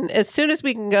 and as soon as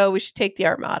we can go, we should take the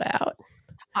armada out.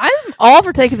 I'm all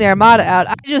for taking the armada out.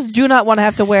 I just do not want to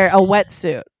have to wear a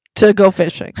wetsuit to go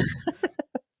fishing.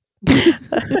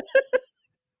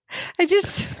 I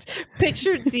just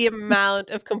pictured the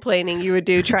amount of complaining you would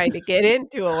do trying to get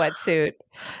into a wetsuit.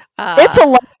 It's a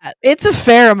lot. It's a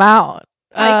fair amount.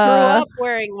 I grew up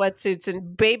wearing wetsuits,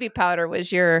 and baby powder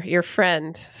was your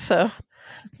friend. So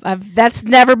that's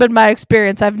never been my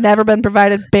experience. I've never been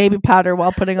provided baby powder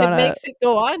while putting on it makes it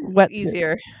go on wetsuit.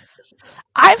 Easier.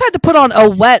 I've had to put on a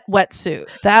wetsuit.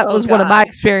 That was one of my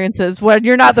experiences. When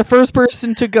you're not the first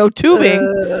person to go tubing,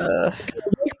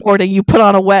 wakeboarding, you put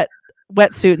on a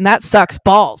wetsuit, and that sucks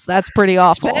balls. That's pretty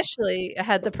awful. Especially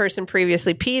had the person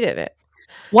previously peed in it.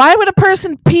 Why would a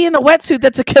person pee in a wetsuit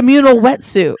that's a communal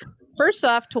wetsuit? First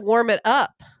off, to warm it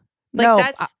up.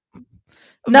 I've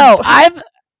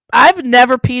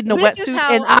never peed in a wetsuit,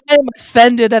 and I am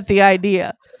offended at the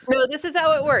idea. No, this is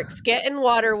how it works. Get in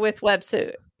water with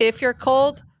wetsuit. If you're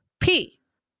cold, pee.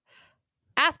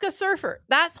 Ask a surfer.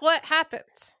 That's what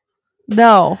happens.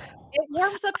 No. It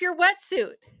warms up your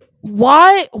wetsuit.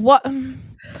 Why? What?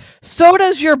 So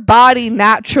does your body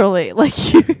naturally.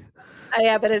 Like you.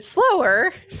 Yeah, but it's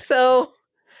slower. So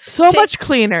much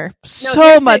cleaner. Here's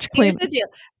the deal.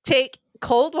 Take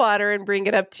cold water and bring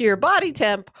it up to your body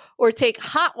temp, or take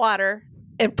hot water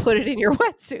and put it in your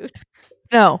wetsuit.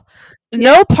 No.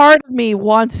 No part of me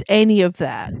wants any of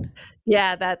that.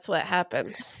 Yeah, that's what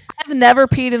happens. I've never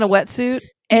peed in a wetsuit,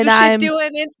 and you should do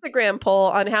an Instagram poll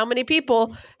on how many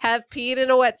people have peed in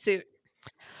a wetsuit.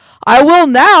 I will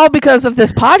now because of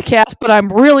this podcast, but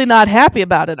I'm really not happy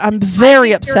about it. I'm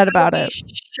very upset about it.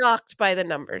 Shocked by the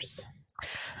numbers.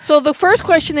 So the first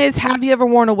question is, have you ever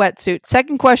worn a wetsuit?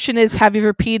 Second question is, have you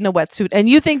ever peed in a wetsuit? And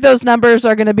you think those numbers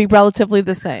are going to be relatively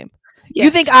the same? Yes.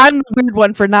 You think I'm the weird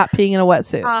one for not peeing in a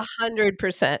wetsuit?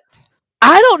 100%.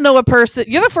 I don't know a person.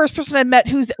 You're the first person I met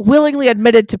who's willingly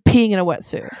admitted to peeing in a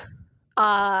wetsuit.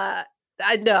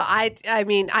 No, I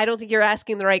mean, I don't think you're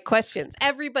asking the right questions.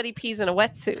 Everybody pees in a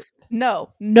wetsuit.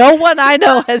 No one I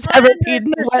know has ever peed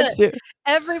in a wetsuit.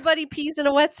 Everybody pees in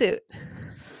a wetsuit.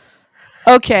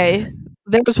 Okay,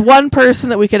 there's one person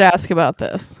that we could ask about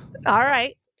this. All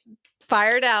right,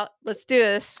 fire it out. Let's do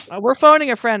this. We're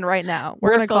phoning a friend right now.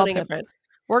 We're gonna call a friend.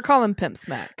 We're calling Pimp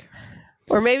Smack,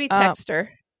 or maybe text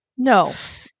her. No,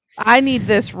 I need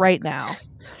this right now.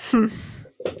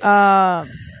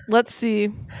 Let's see.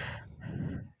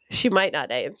 She might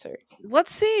not answer.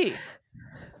 Let's see.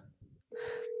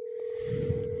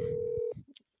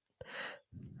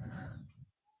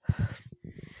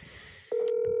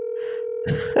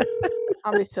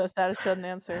 I'll be so sad if she doesn't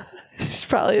answer. She's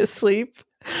probably asleep.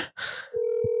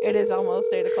 It is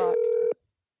almost 8:00.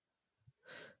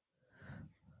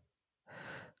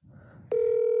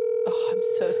 Oh, I'm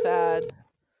so sad.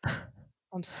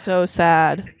 I'm so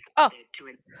sad. Oh,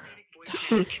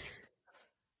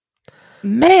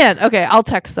 man. Okay, I'll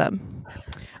text them.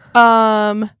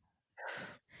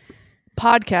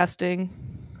 Podcasting.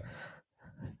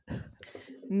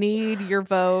 Need your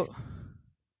vote.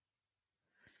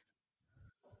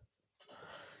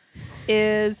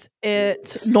 Is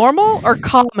it normal or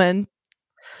common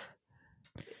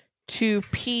to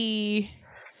pee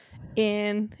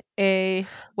in a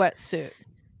wetsuit?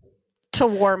 To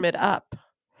warm it up.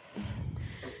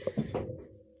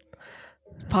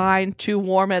 Fine, to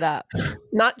warm it up.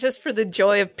 Not just for the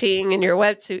joy of peeing in your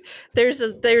wetsuit. There's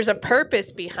a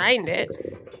purpose behind it.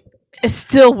 It's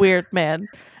still weird, man.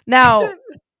 Now,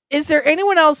 is there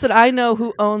anyone else that I know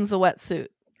who owns a wetsuit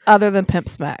other than Pimp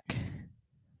Smack?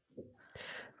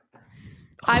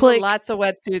 I have Click. lots of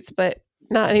wetsuits, but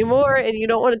not anymore, and you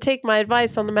don't want to take my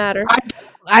advice on the matter.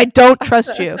 I don't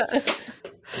trust you.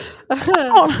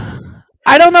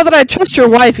 I don't know that I trust your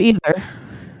wife either.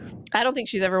 I don't think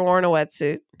she's ever worn a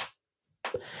wetsuit.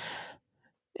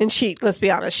 And let's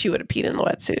be honest, she would have peed in a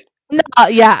wetsuit. No,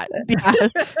 yeah.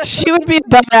 She would be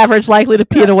above average likely to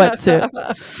pee in a wetsuit.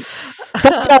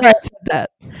 Don't tell her I said that.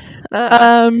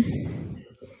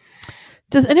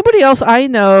 Does anybody else I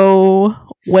know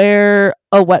wear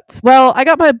a wetsuit? Well, I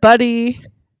got my buddy.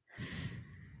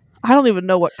 I don't even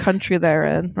know what country they're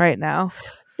in right now.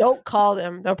 Don't call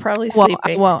them. They're probably sleeping.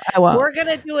 I won't. We're going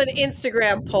to do an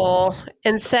Instagram poll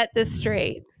and set this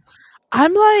straight.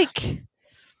 I'm like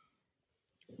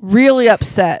really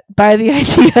upset by the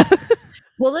idea.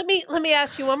 Well, let me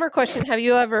ask you one more question. Have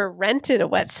you ever rented a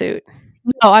wetsuit?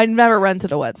 No, I never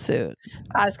rented a wetsuit.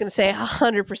 I was going to say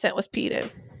 100% was peed in.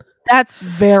 That's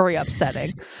very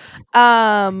upsetting.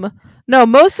 No,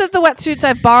 most of the wetsuits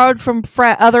I've borrowed from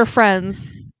other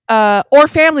friends or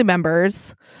family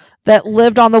members that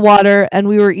lived on the water, and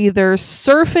we were either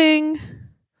surfing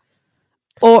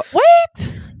or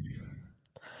wait.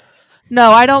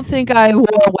 No, I don't think I wore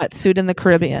a wetsuit in the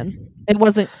Caribbean. It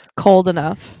wasn't cold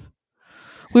enough.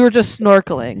 We were just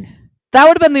snorkeling. That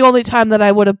would have been the only time that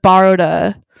I would have borrowed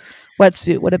a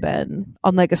wetsuit, would have been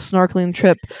on like a snorkeling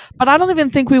trip. But I don't even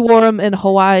think we wore them in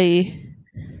Hawaii.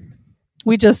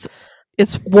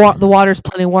 The water's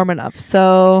plenty warm enough.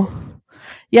 So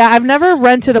yeah, I've never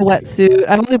rented a wetsuit.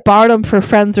 I only borrowed them for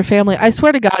friends or family. I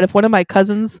swear to God, if one of my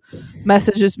cousins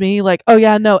messages me like, "Oh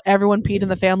yeah, no, everyone peed in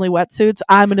the family wetsuits,"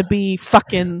 I'm gonna be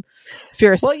fucking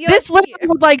furious. Well, this literally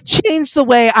would like change the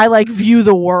way I like view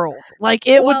the world. Like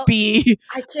it would be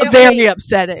very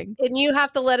upsetting. And you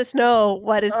have to let us know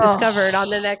what is discovered on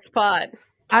the next pod.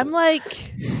 I'm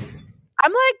like, I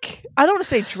don't want to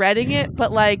say dreading it,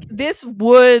 but like this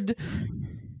would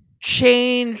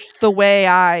change the way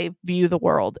I view the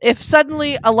world. If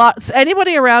suddenly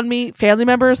anybody around me, family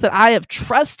members that I have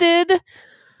trusted,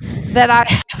 that I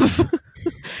have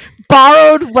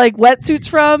borrowed like wetsuits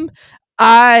from,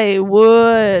 I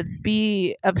would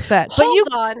be upset. Hold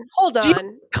on. Do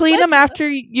you clean them after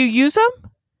you use them?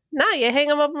 No, you hang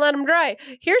them up and let them dry.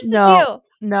 Here's the deal.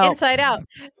 No. Inside out.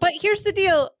 But here's the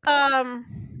deal.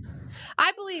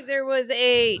 I believe there was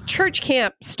a church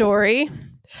camp story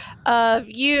of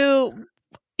you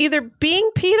either being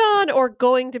peed on or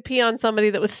going to pee on somebody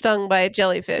that was stung by a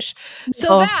jellyfish.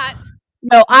 So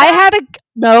No.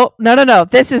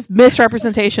 This is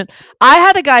misrepresentation. I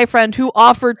had a guy friend who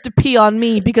offered to pee on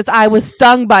me because I was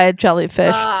stung by a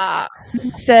jellyfish.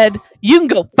 He said, "You can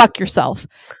go fuck yourself."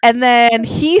 And then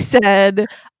he said,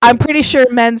 "I'm pretty sure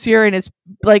men's urine is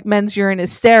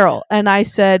sterile." And I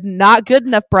said, "Not good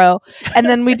enough, bro." And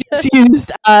then we just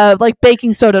used like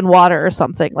baking soda and water or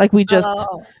something. Like we just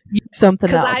used something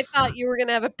else. Because I thought you were going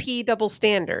to have a pee double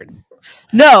standard.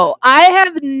 No, I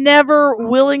have never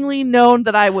willingly known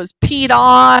that I was peed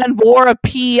on, wore a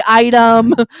pee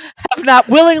item, have not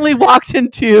willingly walked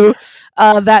into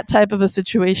that type of a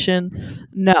situation.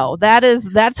 No,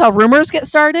 that's how rumors get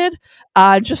started,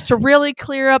 just to really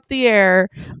clear up the air.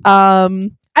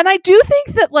 And I do think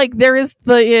that like there is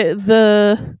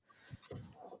the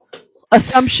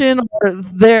assumption or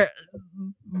there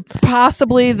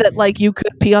possibly that like you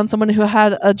could pee on someone who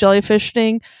had a jellyfish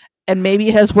sting and maybe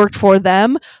it has worked for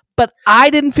them, but I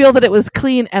didn't feel that it was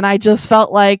clean, and I just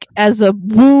felt like as a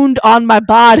wound on my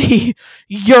body,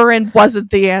 urine wasn't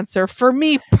the answer for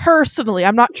me personally.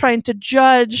 I'm not trying to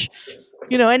judge,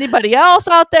 anybody else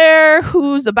out there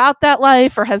who's about that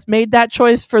life or has made that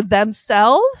choice for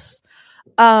themselves.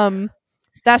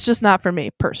 That's just not for me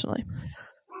personally.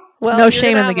 Well, no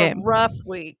shame in the game.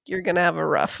 You're gonna have a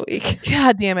rough week.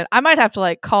 God damn it! I might have to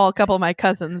like call a couple of my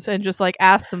cousins and just like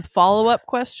ask some follow-up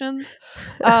questions.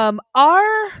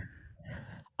 Our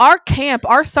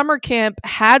our summer camp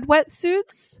had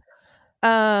wetsuits.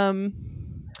 I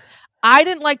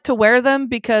didn't like to wear them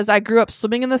because I grew up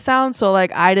swimming in the Sound, so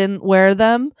like I didn't wear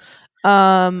them.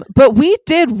 But we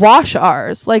did wash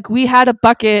ours. Like we had a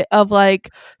bucket of like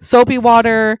soapy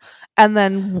water and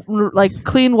then like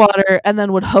clean water and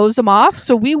then would hose them off.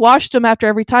 So we washed them after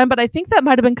every time, but I think that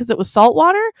might have been because it was salt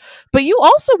water. But you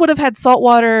also would have had salt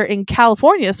water in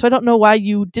California, so I don't know why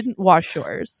you didn't wash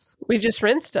yours. We just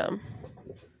rinsed them.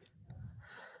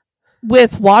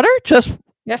 With water? Just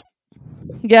Yeah.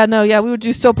 Yeah, no, yeah, we would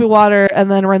do soapy water and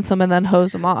then rinse them and then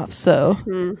hose them off. So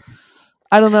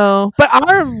I don't know. But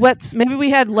our maybe we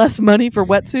had less money for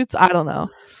wetsuits. I don't know.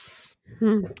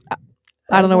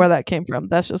 I don't know where that came from.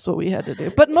 That's just what we had to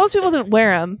do. But most people didn't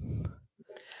wear them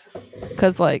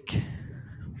because, like,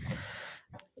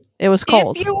 it was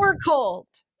cold. If you were cold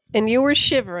and you were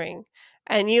shivering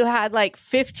and you had like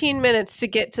 15 minutes to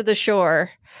get to the shore,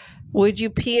 would you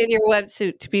pee in your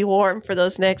wetsuit to be warm for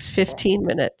those next 15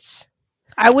 minutes?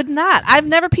 I would not. I've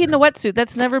never peed in a wetsuit.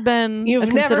 That's never been You've a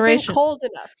never been consideration. cold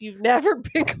enough. You've never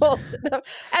been cold enough.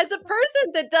 As a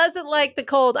person that doesn't like the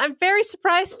cold, I'm very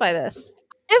surprised by this.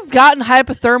 I've gotten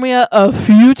hypothermia a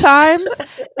few times,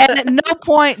 and at no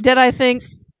point did I think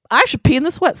I should pee in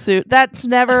this wetsuit. That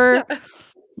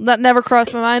never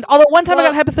crossed my mind. Although one time I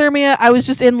got hypothermia, I was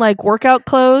just in like workout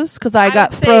clothes because I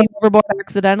got thrown overboard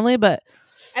accidentally. But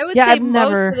I would yeah, say I've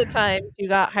most never- of the time you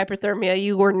got hypothermia,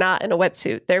 you were not in a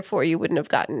wetsuit. Therefore, you wouldn't have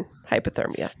gotten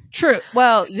hypothermia. True.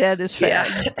 Well, that is fair. Yeah.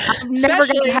 I've never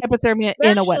gotten hypothermia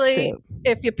in a Especially wetsuit.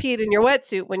 if you peed in your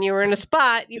wetsuit when you were in a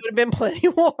spot, you would have been plenty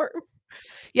warm.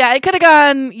 Yeah, it could have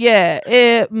gone. Yeah,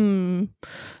 yeah.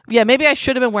 Maybe I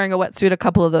should have been wearing a wetsuit a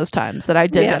couple of those times that I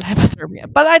did get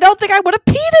hypothermia, but I don't think I would have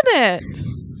peed in it.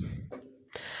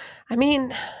 I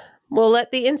mean, we'll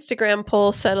let the Instagram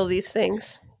poll settle these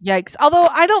things. Yikes! Although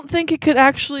I don't think it could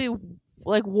actually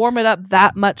like warm it up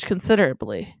that much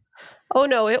considerably. Oh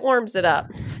no, it warms it up.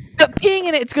 But peeing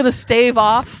in it's going to stave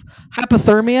off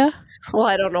hypothermia. Well,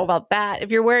 I don't know about that. If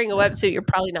you're wearing a wetsuit, you're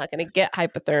probably not going to get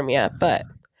hypothermia, but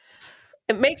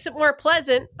it makes it more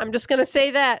pleasant. I'm just going to say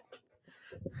that.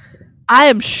 I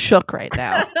am shook right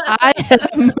now. I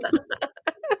am.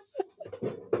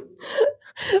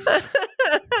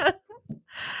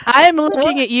 I am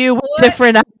looking at you with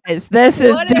different eyes. This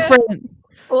is different.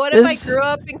 What if I grew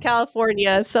up in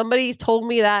California? Somebody told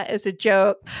me that as a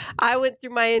joke. I went through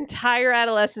my entire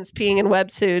adolescence peeing in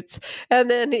wetsuits. And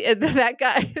then that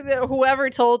guy, whoever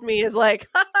told me, is like,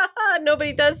 ha, ha, ha,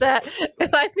 nobody does that.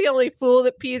 And I'm the only fool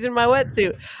that pees in my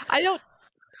wetsuit. I don't.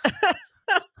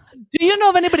 Do you know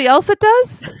of anybody else that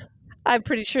does? I'm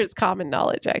pretty sure it's common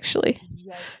knowledge, actually.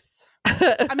 Yikes.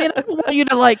 I mean, I don't want you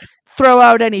to like throw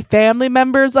out any family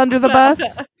members under the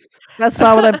bus. That's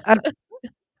not what I'm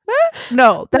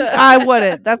no, I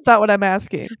wouldn't. That's not what I'm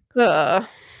asking. No,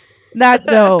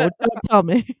 don't tell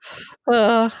me.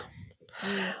 Well,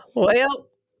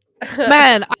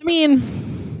 man, I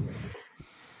mean,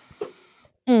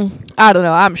 I don't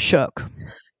know. I'm shook.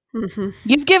 Mm-hmm.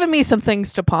 You've given me some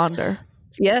things to ponder.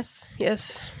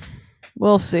 Yes.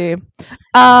 We'll see.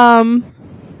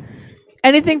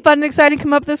 Anything fun and exciting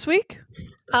come up this week?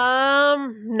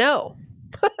 No.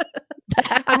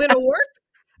 I'm gonna work.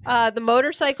 The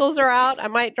motorcycles are out. I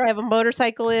might drive a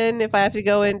motorcycle in if I have to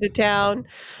go into town.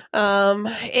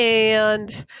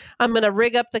 And I'm going to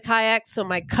rig up the kayak so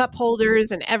my cup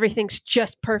holders and everything's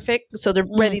just perfect. So they're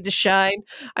ready to shine.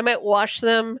 I might wash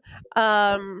them.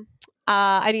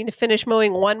 I need to finish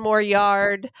mowing one more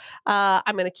yard.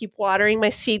 I'm going to keep watering my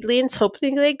seedlings,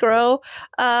 hoping they grow.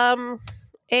 And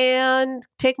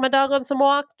take my dog on some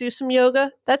walk, do some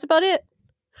yoga. That's about it.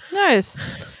 Nice.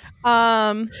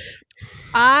 I'm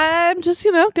just,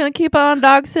 gonna keep on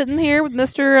dog sitting here with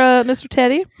Mr.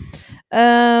 Teddy.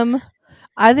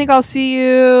 I think I'll see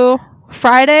you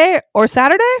Friday or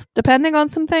Saturday, depending on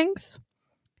some things.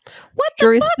 What the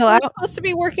Jury's fuck? still We're out. supposed to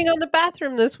be working on the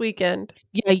bathroom this weekend.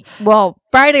 Yeah, well,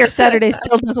 Friday or Saturday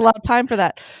still does a lot of time for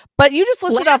that. But you just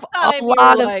listed off a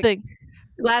lot of things.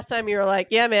 Last time you were like,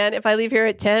 yeah, man, if I leave here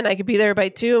at 10, I could be there by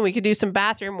 2 and we could do some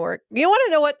bathroom work. You want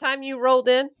to know what time you rolled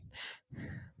in?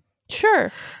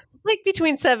 Sure. Like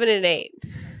between 7 and 8.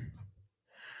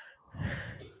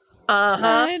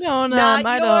 I don't know.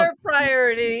 Not your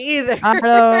priority either. I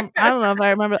don't know if I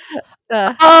remember.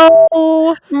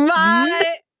 Oh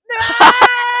my!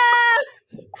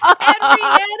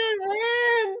 Henry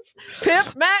wins.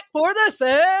 Pimp Mac for the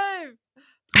save.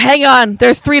 Hang on.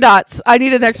 There's 3 dots. I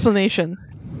need an explanation.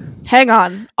 Hang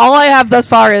on. All I have thus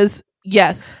far is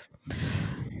yes.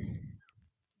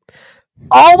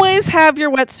 Always have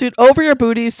your wetsuit over your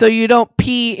booties so you don't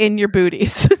pee in your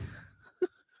booties.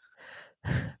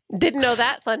 Didn't know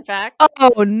that fun fact.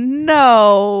 Oh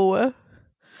no.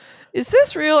 Is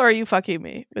this real or are you fucking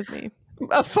me with me?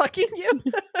 Fucking you.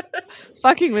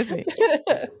 Fucking with me.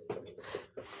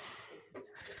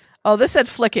 Oh, this said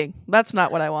flicking. That's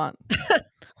not what I want.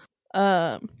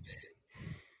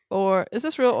 Or is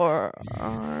this real or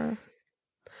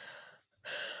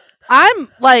I'm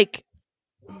like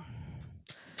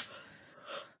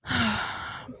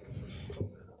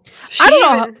I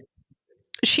don't know.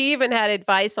 She even had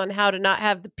advice on how to not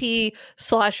have the pee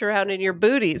slosh around in your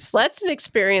booties. That's an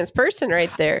experienced person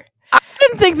right there. I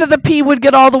didn't think that the pee would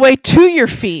get all the way to your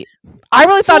feet. I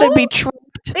really thought it'd be trapped.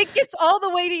 It gets all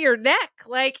the way to your neck.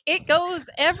 Like, it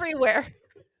goes everywhere.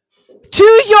 To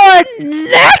your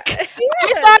neck? Yes.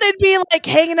 I thought it'd be like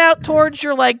hanging out towards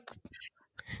your like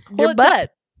your Well,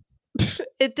 butt.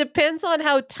 It depends on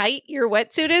how tight your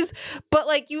wetsuit is, but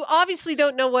like you obviously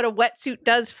don't know what a wetsuit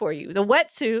does for you. The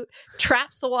wetsuit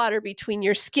traps the water between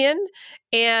your skin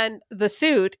and the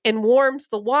suit and warms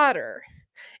the water.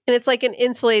 And it's like an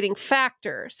insulating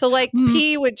factor. So like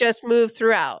pee would just move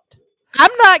throughout.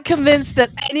 I'm not convinced that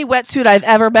any wetsuit I've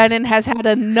ever been in has had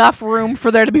enough room for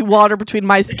there to be water between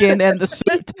my skin and the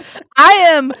suit. I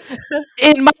am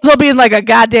in might as well be in like a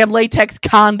goddamn latex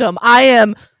condom. I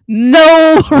am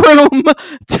no room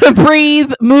to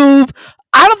breathe, move.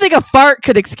 I don't think a fart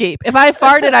could escape. If I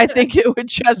farted, I think it would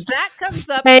just that comes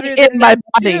up stay through the in my neck,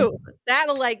 body. too.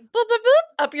 That'll like boop, boop,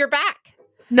 boop, up your back.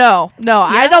 No,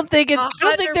 I don't think I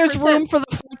don't think there's 100%. room for the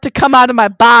fart to come out of my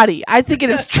body. I think it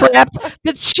is trapped.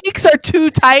 The cheeks are too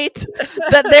tight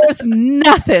that there's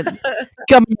nothing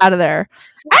coming out of there.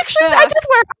 Actually, I did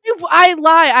wear. I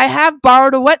lie. I have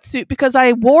borrowed a wetsuit because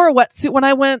I wore a wetsuit when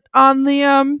I went on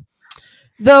the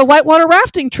whitewater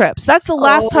rafting trips. That's the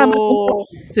last time I wore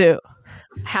a wetsuit.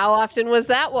 How often was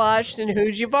that washed, and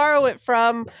who'd you borrow it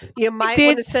from? You might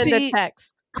want to send a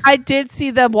text. I did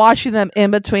see them washing them in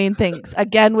between things,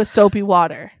 again with soapy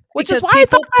water, which Because is why I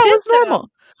thought that was pissed at 'em. normal.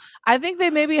 I think they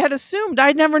maybe had assumed.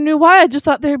 I never knew why. I just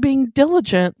thought they were being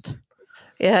diligent.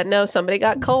 Yeah, no, somebody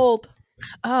got cold.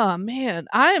 Oh man,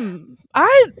 I don't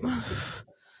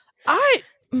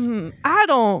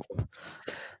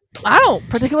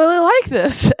particularly like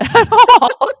this at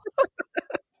all.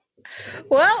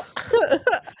 Well,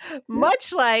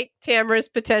 much like Tamara's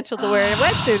potential to wear a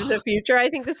wetsuit in the future, I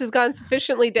think this has gone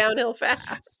sufficiently downhill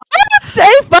fast. I would say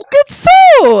fucking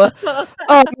so.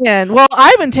 Oh man. Well,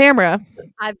 I've been Tamara.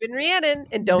 I've been Rhiannon,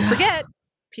 and don't forget,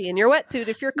 pee in your wetsuit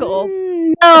if you're cold.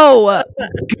 No.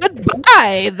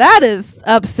 Goodbye. That is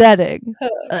upsetting.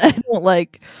 I don't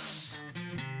like